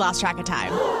limo and we lost track of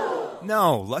time.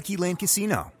 No, Lucky Land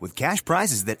Casino, with cash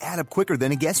prizes that add up quicker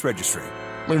than a guest registry.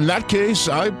 In that case,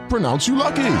 I pronounce you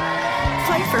lucky.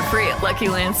 Play for free at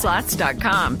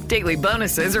LuckyLandSlots.com. Daily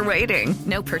bonuses are waiting.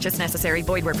 No purchase necessary.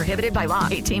 Void where prohibited by law.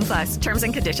 18+. Terms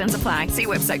and conditions apply. See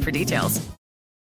website for details.